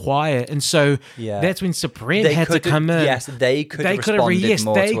others were quiet. And so that's when Supreme had to come in. Yes, they could have responded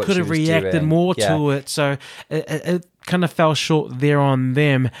more to what she was doing. They could have reacted more to it. So it kind of fell short there on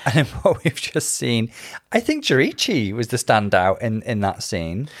them. And what we've just seen, I think Jerichi was the standout in that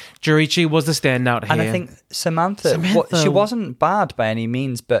scene. Jerichi was the standout here. And I think Samantha, she wasn't bad by any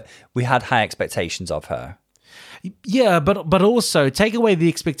means, but we had high expectations of her. Yeah, but also take away the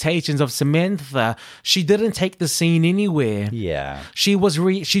expectations of Samantha. She didn't take the scene anywhere. Yeah, she was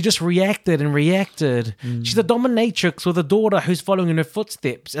she just reacted and reacted. She's a dominatrix with a daughter who's following in her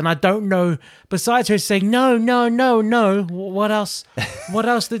footsteps, and I don't know. Besides her saying no, what else? What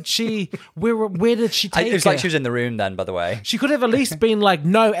else did she? Where did she take? It was like she was in the room then. By the way, she could have at least been like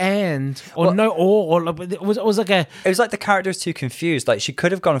no or it was like a. It was like the character was too confused. Like she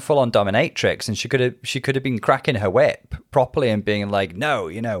could have gone full on dominatrix, and she could have been cracking her whip properly and being like no,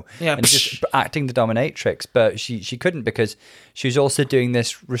 and just acting the dominatrix, but she couldn't because she was also doing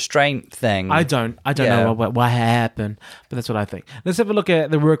this restraint thing. I don't know what happened, but that's what I think. Let's have a look at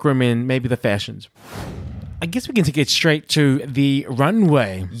the workroom and maybe the fashions. I guess we can get straight to the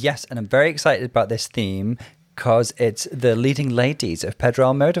runway. Yes, and I'm very excited about this theme because it's the leading ladies of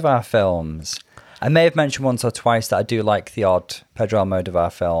Pedro Almodovar films. I may have mentioned once or twice that I do like the odd Pedro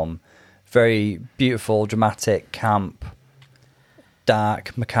Almodovar film. Very beautiful, dramatic, camp,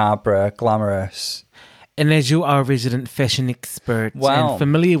 dark, macabre, glamorous. And as you are a resident fashion expert and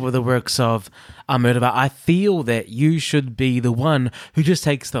familiar with the works of Almodovar, I feel that you should be the one who just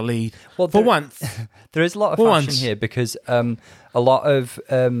takes the lead for once. There is a lot of fashion here because a lot of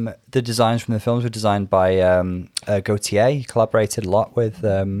the designs from the films were designed by Gaultier. He collaborated a lot with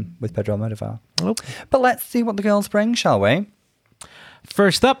Pedro Almodovar. Okay. But let's see what the girls bring, shall we?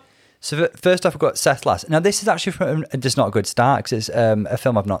 First up. So first off, we've got Seth Lass. Now, this is actually just not a good start because it's a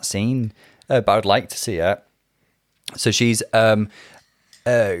film I've not seen, but I would like to see it. So she's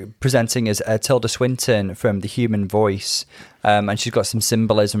presenting as Tilda Swinton from The Human Voice, and she's got some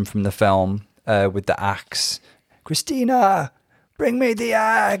symbolism from the film with the axe. Christina, bring me the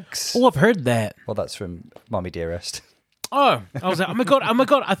axe. Oh, I've heard that. Well, that's from Mommy Dearest. Oh, I was like, oh my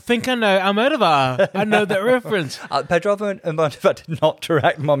god, I think I know Almodovar. I know that reference. Pedro Almodovar did not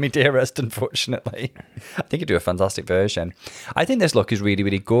direct Mommy Dearest, unfortunately. I think he'd do a fantastic version. I think this look is really,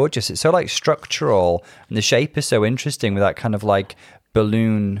 really gorgeous. It's so like structural, and the shape is so interesting with that kind of like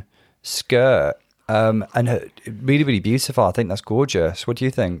balloon skirt. And really, really beautiful. I think that's gorgeous. What do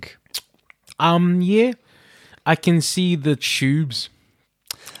you think? Yeah, I can see the tubes.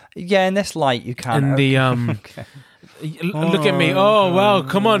 Yeah, in this light you can. And the okay. Look at me. Oh, wow.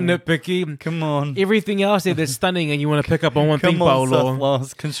 Come on, nitpicky. Come on. Everything else there that's stunning and you want to pick up on one thing, Paolo.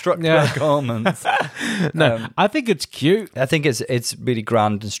 Construct your garments. No, I think it's cute. I think it's really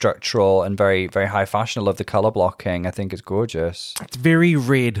grand and structural and very, very high fashion. I love the colour blocking. I think it's gorgeous. It's very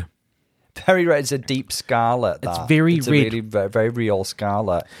red. Very red. It's a deep scarlet. It's very red. A really very real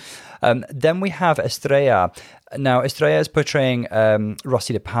scarlet. Then we have Estrella. Now, Estrella is portraying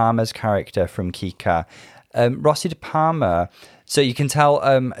Rossi de Palma's character from Kika. Rossi de Palma, so you can tell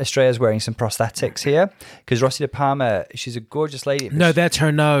Estrella's wearing some prosthetics here because Rossi de Palma, she's a gorgeous lady. No, that's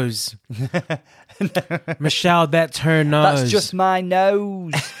her nose. Michelle, that's her nose. That's just my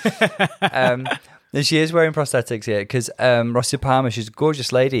nose. She is wearing prosthetics here because Rossi de Palma, she's a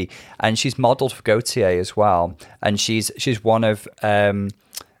gorgeous lady and she's modelled for Gaultier as well. And she's one of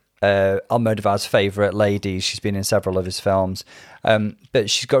Almodovar's favourite ladies. She's been in several of his films. But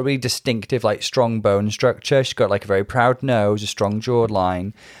she's got a really distinctive, like, strong bone structure. She's got, like, a very proud nose, a strong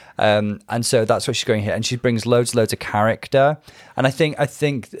jawline. And so that's what she's going here. And she brings loads of character. And I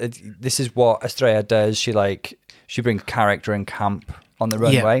think this is what Estrella does. She brings character and camp on the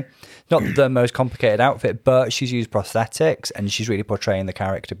runway. Yeah. Not the most complicated outfit, but she's used prosthetics and she's really portraying the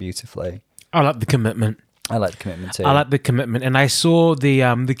character beautifully. I like the commitment. I like the commitment too. I like the commitment, and I saw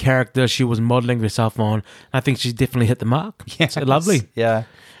the character she was modelling herself on. I think she definitely hit the mark. Yes. So lovely. Yeah.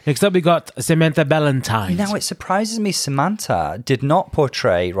 Next up, we got Samantha Ballantyne. Now, it surprises me Samantha did not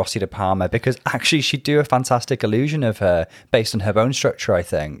portray Rossi de Palma because actually she'd do a fantastic illusion of her based on her bone structure, I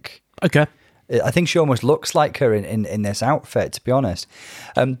think. Okay. I think she almost looks like her in this outfit, to be honest.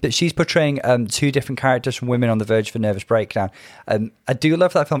 But she's portraying two different characters from Women on the Verge of a Nervous Breakdown. I do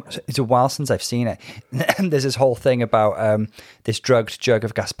love that film. It's a while since I've seen it. There's this whole thing about this drugged jug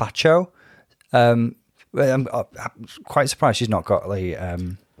of gazpacho. I'm quite surprised she's not got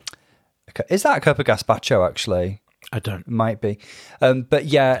is that a cup of gazpacho, actually? I don't. It might be. But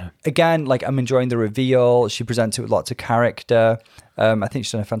yeah, again, like, I'm enjoying the reveal. She presents it with lots of character. I think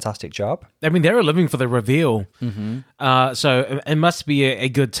she's done a fantastic job. I mean, they're living for the reveal. Mm-hmm. So it must be a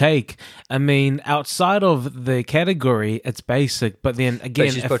good take. I mean, outside of the category, it's basic. But then again,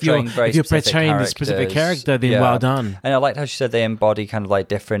 if you're portraying the specific character, then well done. And I liked how she said they embody kind of like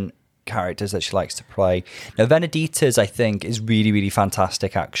different characters that she likes to play. Now, Veneditas, I think, is really, really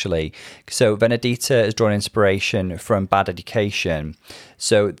fantastic, actually. So Venedita has drawn inspiration from Bad Education.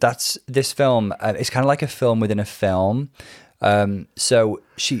 So that's this film. It's kind of like a film within a film. So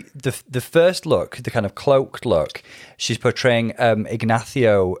the first look, the kind of cloaked look, she's portraying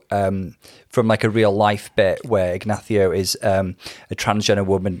Ignacio from like a real life bit where Ignacio is a transgender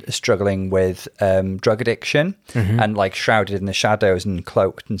woman struggling with drug addiction and like shrouded in the shadows and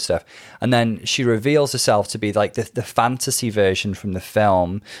cloaked and stuff. And then she reveals herself to be like the fantasy version from the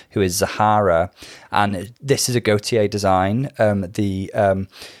film, who is Zahara. And this is a Gaultier design, the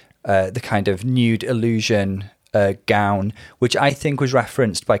kind of nude illusion gown, which I think was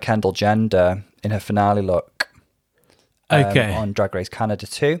referenced by Kendall Jenner in her finale look on Drag Race Canada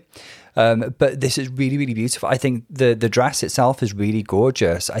 2. But this is really, really beautiful. I think the dress itself is really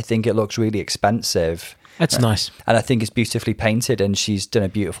gorgeous. I think it looks really expensive. That's nice. And I think it's beautifully painted, and she's done a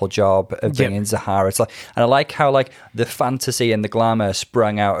beautiful job of bringing Zahara. It's like, and I like how like the fantasy and the glamour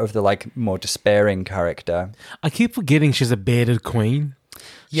sprung out of the like more despairing character. I keep forgetting she's a bearded queen.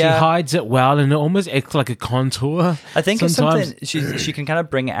 She hides it well, and it almost acts like a contour. I think sometimes. It's something she can kind of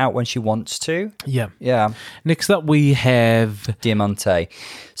bring it out when she wants to. Yeah. Next up, we have Diamante.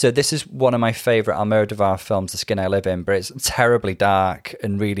 So this is one of my favorite Almodovar films, The Skin I Live In, but it's terribly dark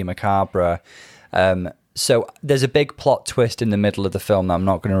and really macabre. So there's a big plot twist in the middle of the film that I'm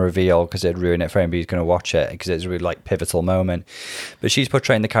not going to reveal because it'd ruin it for anybody who's going to watch it, because it's a really pivotal moment. But she's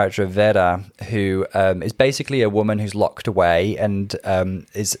portraying the character of Vera, who is basically a woman who's locked away and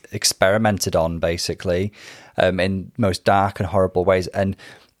is experimented on, basically, in most dark and horrible ways. And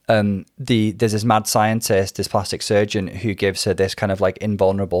there's this mad scientist, this plastic surgeon, who gives her this kind of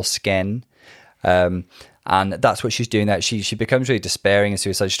invulnerable skin. And that's what she's doing. That she becomes really despairing and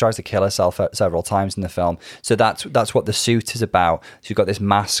suicidal. She tries to kill herself several times in the film. So that's what the suit is about. She's got this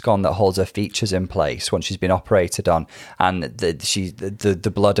mask on that holds her features in place once she's been operated on, and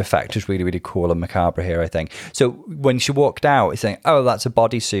the blood effect is really, really cool and macabre here, I think. So when she walked out, it's saying, "Oh, that's a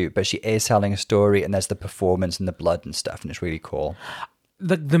bodysuit," but she is telling a story, and there's the performance and the blood and stuff, and it's really cool.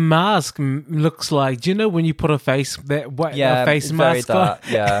 The mask looks like, do you know when you put a face mask on?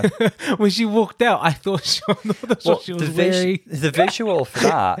 Yeah. When she walked out, I thought what she was wearing. The visual for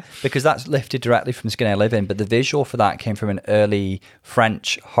that, because that's lifted directly from Skin I Live In, but the visual for that came from an early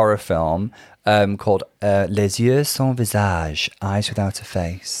French horror film called Les Yeux Sans Visage, Eyes Without a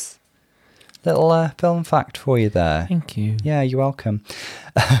Face. Little film fact for you there. Thank you. Yeah, you're welcome.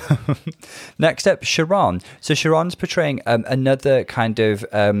 Next up, Sharon. So Sharon's portraying another kind of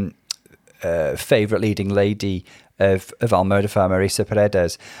favourite leading lady of Almodovar, Marisa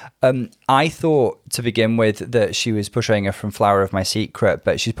Paredes. I thought to begin with that she was portraying her from Flower of My Secret,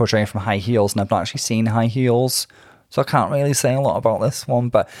 but she's portraying her from High Heels, and I've not actually seen High Heels, so I can't really say a lot about this one.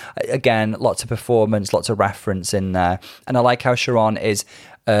 But again, lots of performance, lots of reference in there. And I like how Sharon is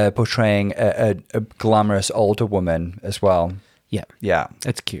portraying a glamorous older woman as well. Yeah.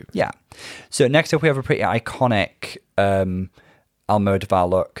 That's cute. Yeah. So next up, we have a pretty iconic Almodovar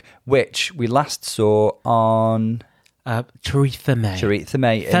look, which we last saw on... Theresa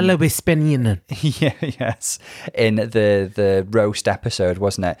May. Fellow Hispanian. Yes. In the roast episode,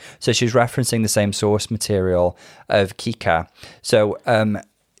 wasn't it? So she's referencing the same source material of Kika. So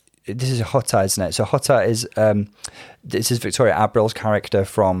this is Hota, isn't it? So Hota is... this is Victoria Abril's character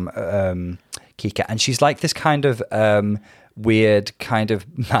from Kika. And she's like this kind of... weird kind of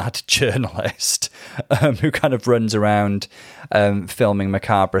mad journalist who kind of runs around filming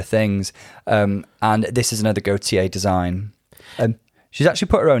macabre things, and this is another Gaultier design. She's actually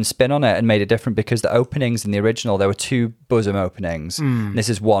put her own spin on it and made it different, because the openings in the original, there were two bosom openings. This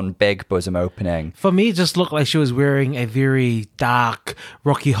is one big bosom opening. For me, it just looked like she was wearing a very dark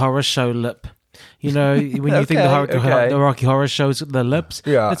Rocky Horror Show lip. You know, when you think the Rocky Horror Shows, the lips,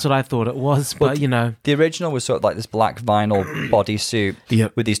 that's what I thought it was. But, you know. The original was sort of like this black vinyl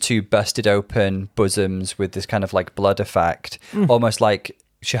bodysuit with these two busted open bosoms with this kind of blood effect. Almost like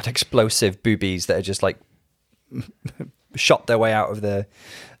she had explosive boobies that are just shot their way out of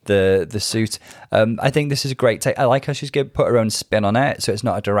the suit. I think this is a great take. I like how she's put her own spin on it, so it's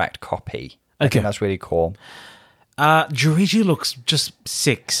not a direct copy. I think that's really cool. Jurichi looks just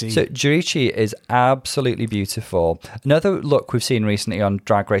sexy. So Jurichi is absolutely beautiful. Another look we've seen recently on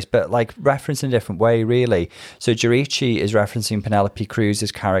Drag Race, but referenced in a different way, really. So Jurichi is referencing Penelope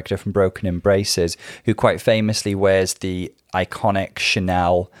Cruz's character from Broken Embraces, who quite famously wears the iconic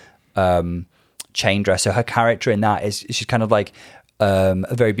Chanel chain dress. So her character in that she's kind of like a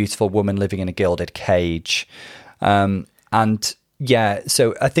very beautiful woman living in a gilded cage. And yeah,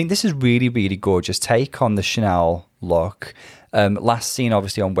 so I think this is really, really gorgeous take on the Chanel look. Last seen,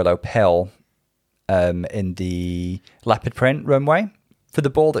 obviously, on Willow Pill in the leopard print runway for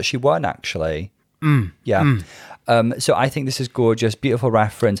the ball that she won, actually. So I think this is gorgeous, beautiful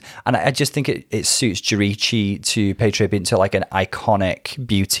reference. And I just think it suits Jurichi to pay tribute to an iconic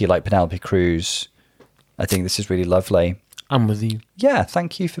beauty like Penelope Cruz. I think this is really lovely. I'm with you. Yeah,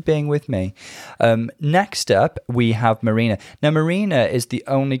 thank you for being with me. Next up, we have Marina. Now, Marina is the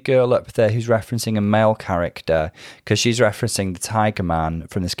only girl up there who's referencing a male character, because she's referencing the Tiger Man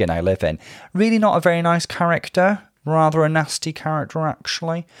from The Skin I Live In. Really not a very nice character. Rather a nasty character,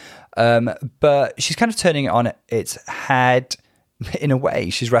 actually. But she's kind of turning it on its head in a way.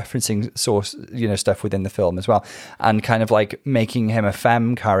 She's referencing source, stuff within the film as well, and kind of making him a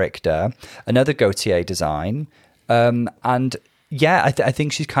femme character. Another Gaultier design. And yeah, I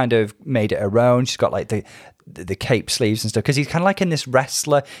think she's kind of made it her own. She's got the cape sleeves and stuff, because he's kind of in this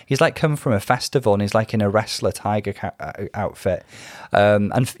wrestler. He's come from a festival and he's in a wrestler tiger outfit.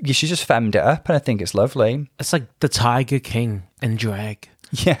 And she's just femmed it up, and I think it's lovely. It's like the Tiger King in drag.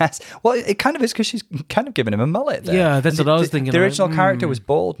 Yes. Well, it kind of is because she's kind of giving him a mullet there. Yeah, that's what I was thinking. The original character was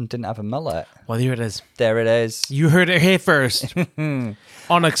bald and didn't have a mullet. Well, here it is. There it is. You heard it here first.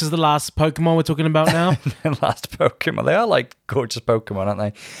 Onyx is the last Pokemon we're talking about now. The last Pokemon. They are like gorgeous Pokemon, aren't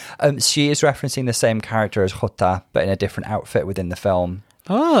they? She is referencing the same character as Hota, but in a different outfit within the film.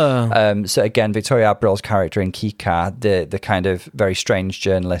 Oh. So again, Victoria Abril's character in Kika, the kind of very strange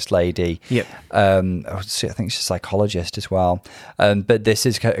journalist lady. Yep. I think she's a psychologist as well. But this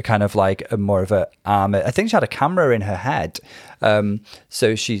is kind of like more of a armor. I think she had a camera in her head.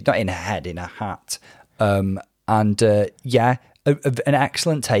 So she's not in her head, in her hat. An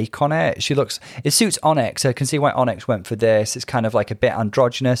excellent take on it. It suits Onyx. I can see why Onyx went for this. It's kind of like a bit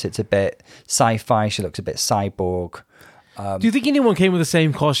androgynous. It's a bit sci-fi. She looks a bit cyborg. Do you think anyone came with the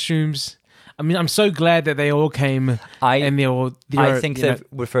same costumes? I mean, I'm so glad that they all came. I think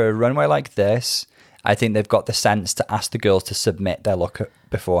for a runway like this, I think they've got the sense to ask the girls to submit their look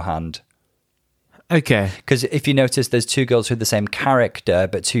beforehand. Okay. Because if you notice, there's two girls with the same character,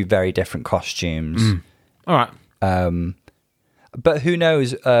 but two very different costumes. All right. But who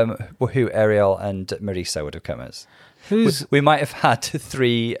knows who Ariel and Marisa would have come as? We might have had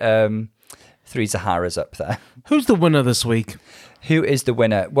three Zaharas up there. Who's the winner this week? Who is the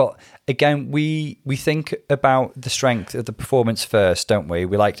winner? Well, again, we think about the strength of the performance first, don't we?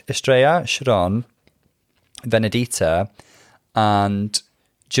 We liked Estrella, Sharon, Venedita, and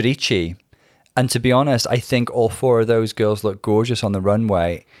Jerichi. And to be honest, I think all four of those girls look gorgeous on the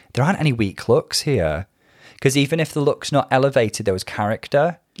runway. There aren't any weak looks here. Because even if the look's not elevated, there was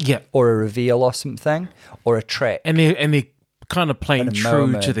character, or a reveal or something, or a trick. And they kind of playing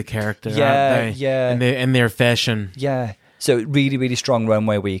true to the character, aren't they? Yeah. In their fashion. Yeah. So really, really strong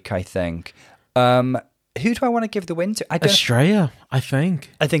runway week, I think. Who do I want to give the win to? Estrella, I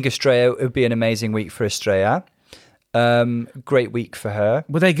think. I think Estrella would be an amazing week for Estrella. Great week for her.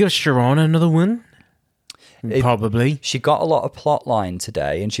 Would they give Sharon another win? Probably. She got a lot of plot line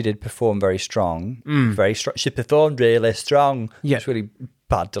today, and she did perform very strong. Very strong. She performed really strong. Yeah. It's really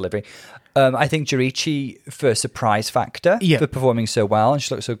bad delivery. I think Jerichi for surprise factor for performing so well, and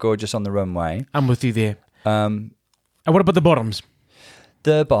she looks so gorgeous on the runway. I'm with you there. And what about the bottoms?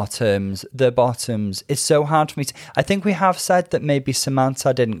 The bottoms. It's so hard for me to... I think we have said that maybe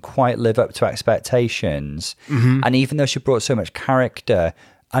Samantha didn't quite live up to expectations. And even though she brought so much character,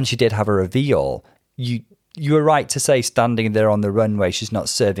 and she did have a reveal, you were right to say standing there on the runway, she's not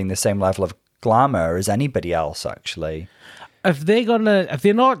serving the same level of glamour as anybody else, actually. If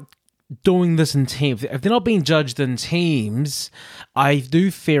they're not doing this in teams, if they're not being judged in teams, I do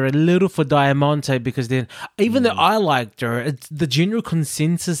fear a little for Diamante, because then, even though I liked her, the general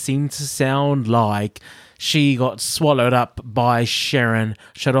consensus seemed to sound like she got swallowed up by Sharon,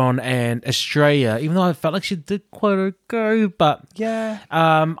 and Estrella, even though I felt like she did quite okay. But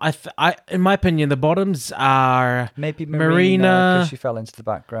I in my opinion, the bottoms are maybe Marina, because she fell into the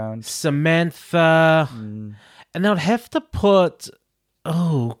background, Samantha, and I'd have to put,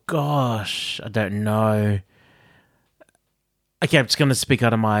 oh gosh, I don't know. Okay, I'm just going to speak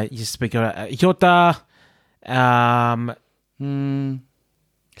out of Yota.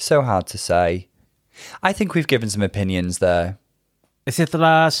 So hard to say. I think we've given some opinions there.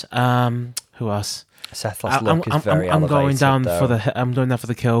 Setlas, who else? Setlas look is very I'm elevated, going down though. I'm doing that for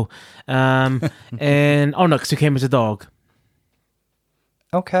the kill. And Onyx, who came as a dog.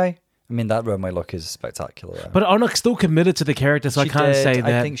 Okay. I mean, that runway look is spectacular, though. But Onyx still committed to the character, so I can't say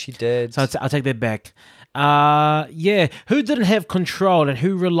that. I think she did. So I'll take that back. Who didn't have control and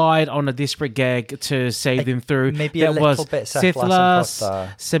who relied on a desperate gag to save them through? Maybe a little bit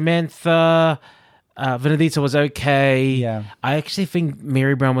Setlas, Samantha, Venedita was okay. Yeah. I actually think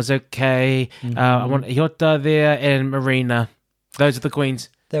Mary Brown was okay. I want Yota there and Marina. Those are the queens.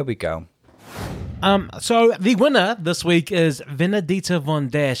 There we go. So the winner this week is Venedita Von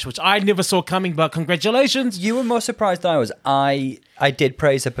Dash, which I never saw coming, but congratulations. You were more surprised than I was. I did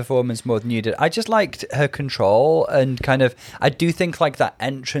praise her performance more than you did. I just liked her control, and kind of, I do think like that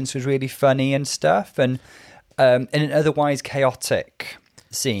entrance was really funny and stuff, and in an otherwise chaotic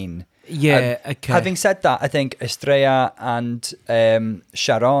scene. Yeah, okay. Having said that, I think Estrella and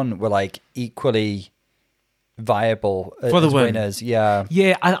Sharon were like equally viable for the winners. Yeah,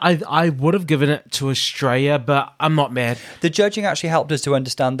 I would have given it to Estrella, but I'm not mad. The judging actually helped us to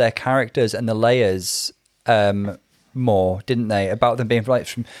understand their characters and the layers more, didn't they? About them being like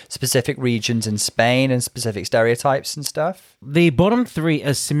from specific regions in Spain and specific stereotypes and stuff. The bottom three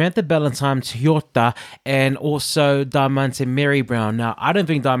is Samantha Ballantyne, Toyota, and also Diamante Mary Brown. Now, I don't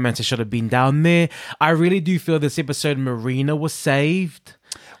think Diamante should have been down there. I really do feel this episode Marina was saved.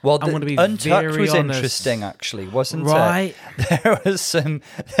 Well, I'm going to be Untucked very was honest. interesting, actually, wasn't Right. it? There was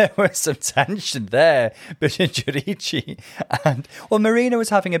some tension there between Jurichi and Marina was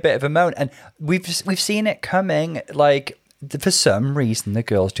having a bit of a moan, and we've seen it coming. Like, for some reason, the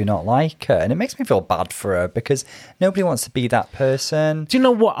girls do not like her, and it makes me feel bad for her because nobody wants to be that person. Do you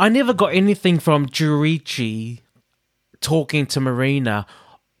know what? I never got anything from Jurichi talking to Marina.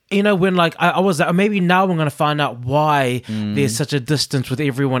 You know, when like I was like, maybe now I'm going to find out why there's such a distance with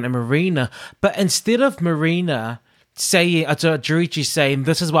everyone in Marina. But instead of Marina saying, Jurichi saying,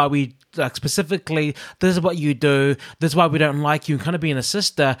 this is why we, like, specifically, this is what you do, this is why we don't like you, and kind of being a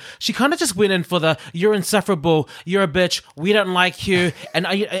sister, she kind of just went in for the, you're insufferable, you're a bitch, we don't like you, and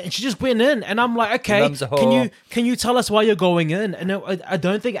she just went in, and I'm like, okay, can you tell us why you're going in? And I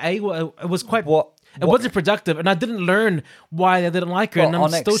don't think it was quite... It wasn't productive, and I didn't learn why they didn't like her, and I'm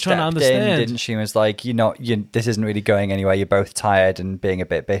still trying to understand. Didn't she? Was like, this isn't really going anywhere. You're both tired and being a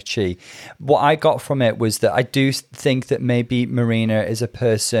bit bitchy. What I got from it was that I do think that maybe Marina is a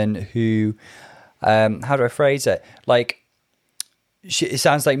person who, how do I phrase it? Like, it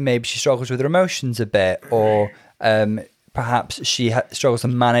sounds like maybe she struggles with her emotions a bit, or perhaps she struggles to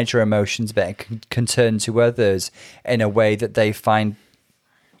manage her emotions a bit and can turn to others in a way that they find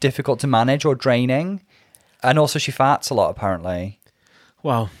difficult to manage or draining. And also she farts a lot, apparently.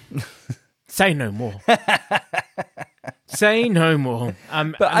 Well, say no more. Say no more.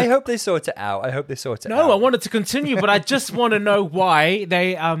 But I hope they sort it out. No, I wanted to continue, but I just want to know why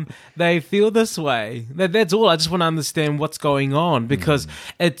they feel this way. That's all. I just want to understand what's going on, because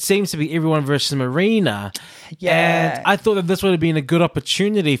it seems to be everyone versus Marina. Yeah. And I thought that this would have been a good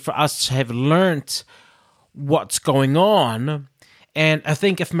opportunity for us to have learnt what's going on. And I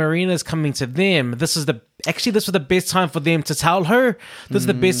think if Marina's coming to them, this was the best time for them to tell her. This is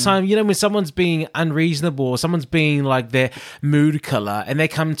the best time, when someone's being unreasonable, or someone's being like their mood killer, and they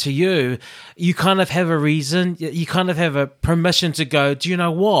come to you, you kind of have a reason, you kind of have a permission to go, do you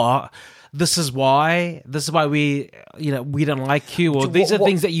know what? This is why we don't like you, or these are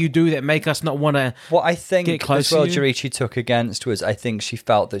things that you do that make us not want to. What I think get close as well, to you. Jurichi took against was, I think she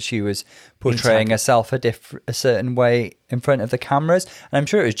felt that she was portraying herself a certain way in front of the cameras, and I'm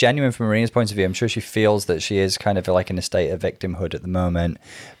sure it was genuine from Marina's point of view. I'm sure she feels that she is kind of like in a state of victimhood at the moment,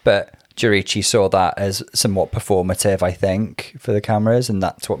 but Jurichi saw that as somewhat performative, I think, for the cameras, and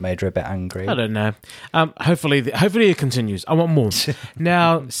that's what made her a bit angry. I don't know. Hopefully it continues. I want more.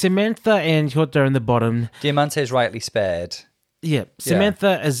 Now, Samantha and Hyota are in the bottom. Diamante is rightly spared. Yeah,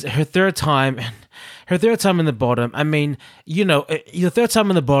 Samantha is her third time in the bottom. I mean, your third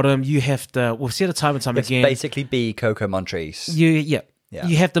time in the bottom, you have to. We've said it time and time again. Basically, be Coco Montrese. You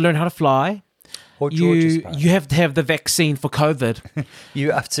have to learn how to fly. You have to have the vaccine for COVID.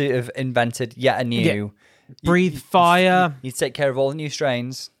 You have to have invented yet a new... Breathe fire. You take care of all the new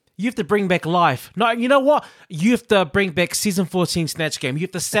strains. You have to bring back life. No, you know what? You have to bring back Season 14 Snatch Game. You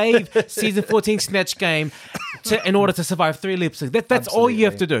have to save Season 14 Snatch Game in order to survive 3 lip syncs. That's Absolutely. All you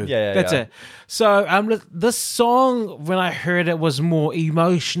have to do. That's it. So this song, when I heard it, was more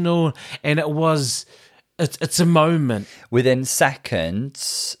emotional, and it's a moment. Within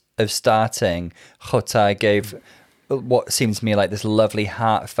seconds of starting, Hyota gave what seems to me like this lovely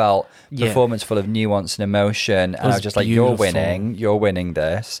heartfelt performance full of nuance and emotion, and I was just beautiful. Like, you're winning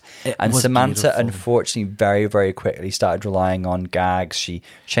this. And Samantha beautiful. Unfortunately very, very quickly started relying on gags. She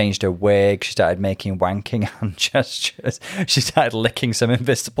changed her wig, she started making wanking hand gestures, she started licking some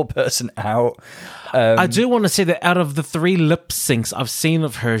invisible person out. I do want to say that out of the 3 lip syncs I've seen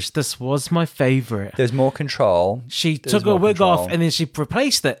of hers, this was my favorite. There's more control. She took her wig off, and then she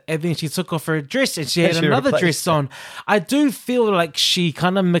replaced it, and then she took off her dress, and she had another dress on. I do feel like she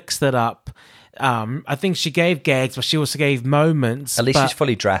kind of mixed it up. I think she gave gags, but she also gave moments. At least she's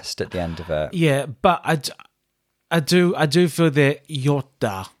fully dressed at the end of it. Yeah, but I do feel that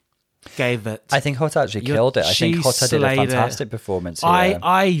Hyota gave it. I think Hyota actually killed it. I think Hyota did a fantastic performance here.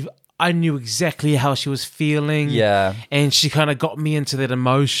 I knew exactly how she was feeling. Yeah. And she kind of got me into that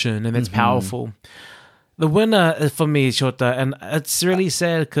emotion, and that's powerful. The winner for me is Hyota, and it's really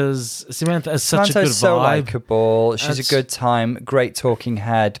sad because Samantha is such a good vibe. So likeable. She's a good time, great talking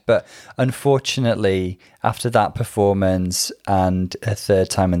head, but unfortunately, after that performance and a third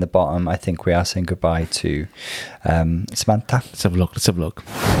time in the bottom, I think we are saying goodbye to Samantha. Let's have a look.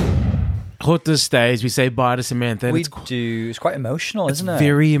 Hyota stays, we say bye to Samantha. We do. It's quite emotional, isn't it?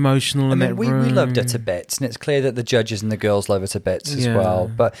 Very emotional in that room. We loved her to bits, and it's clear that the judges and the girls love her to bits as well.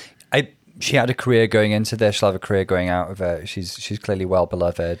 But she had a career going into this. She'll have a career going out of it. She's clearly well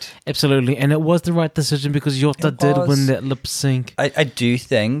beloved. Absolutely, and it was the right decision because Hyota did win that lip sync. I do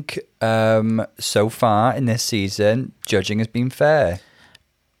think so far in this season, judging has been fair.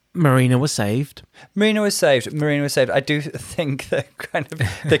 Marina was saved. Marina was saved. I do think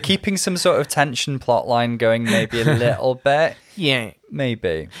they're keeping some sort of tension plot line going, maybe a little bit. Yeah.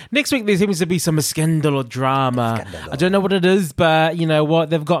 Maybe. Next week, there seems to be some scandal or drama. I don't know what it is, but you know what?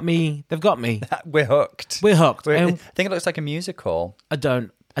 They've got me. We're hooked. I think it looks like a musical. I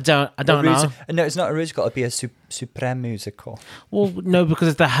don't know. No, it's not a musical. It'd be a supreme musical. Well, no, because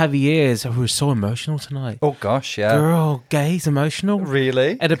it's the Javier's who are so emotional tonight. Oh, gosh, yeah. Girl, gays emotional?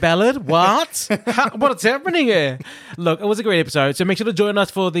 Really? At a ballad? What? What's happening here? Look, it was a great episode. So make sure to join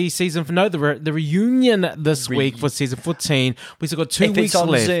us for the season, the reunion this week for season 14. We still got 2 weeks left. If it's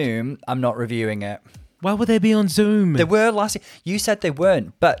on Zoom, I'm not reviewing it. Why would they be on Zoom? They were last year. You said they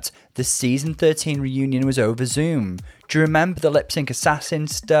weren't, but the season 13 reunion was over Zoom. Do you remember the Lip Sync Assassin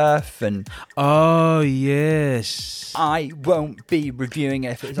stuff? Oh, yes. I won't be reviewing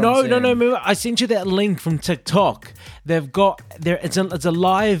it if it's on Zoom. No. Remember, I sent you that link from TikTok. They've got there. It's a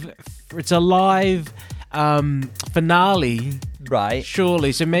live finale, right?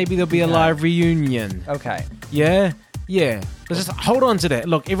 Surely, so maybe there'll be a live reunion. Okay. Yeah. Let's just hold on to that.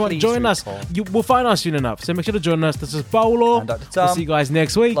 Look, everyone, join us. We'll find us soon enough. So make sure to join us. This is Paolo. And Dr. Tom. We'll see you guys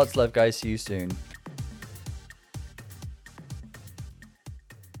next week. Lots of love, guys. See you soon.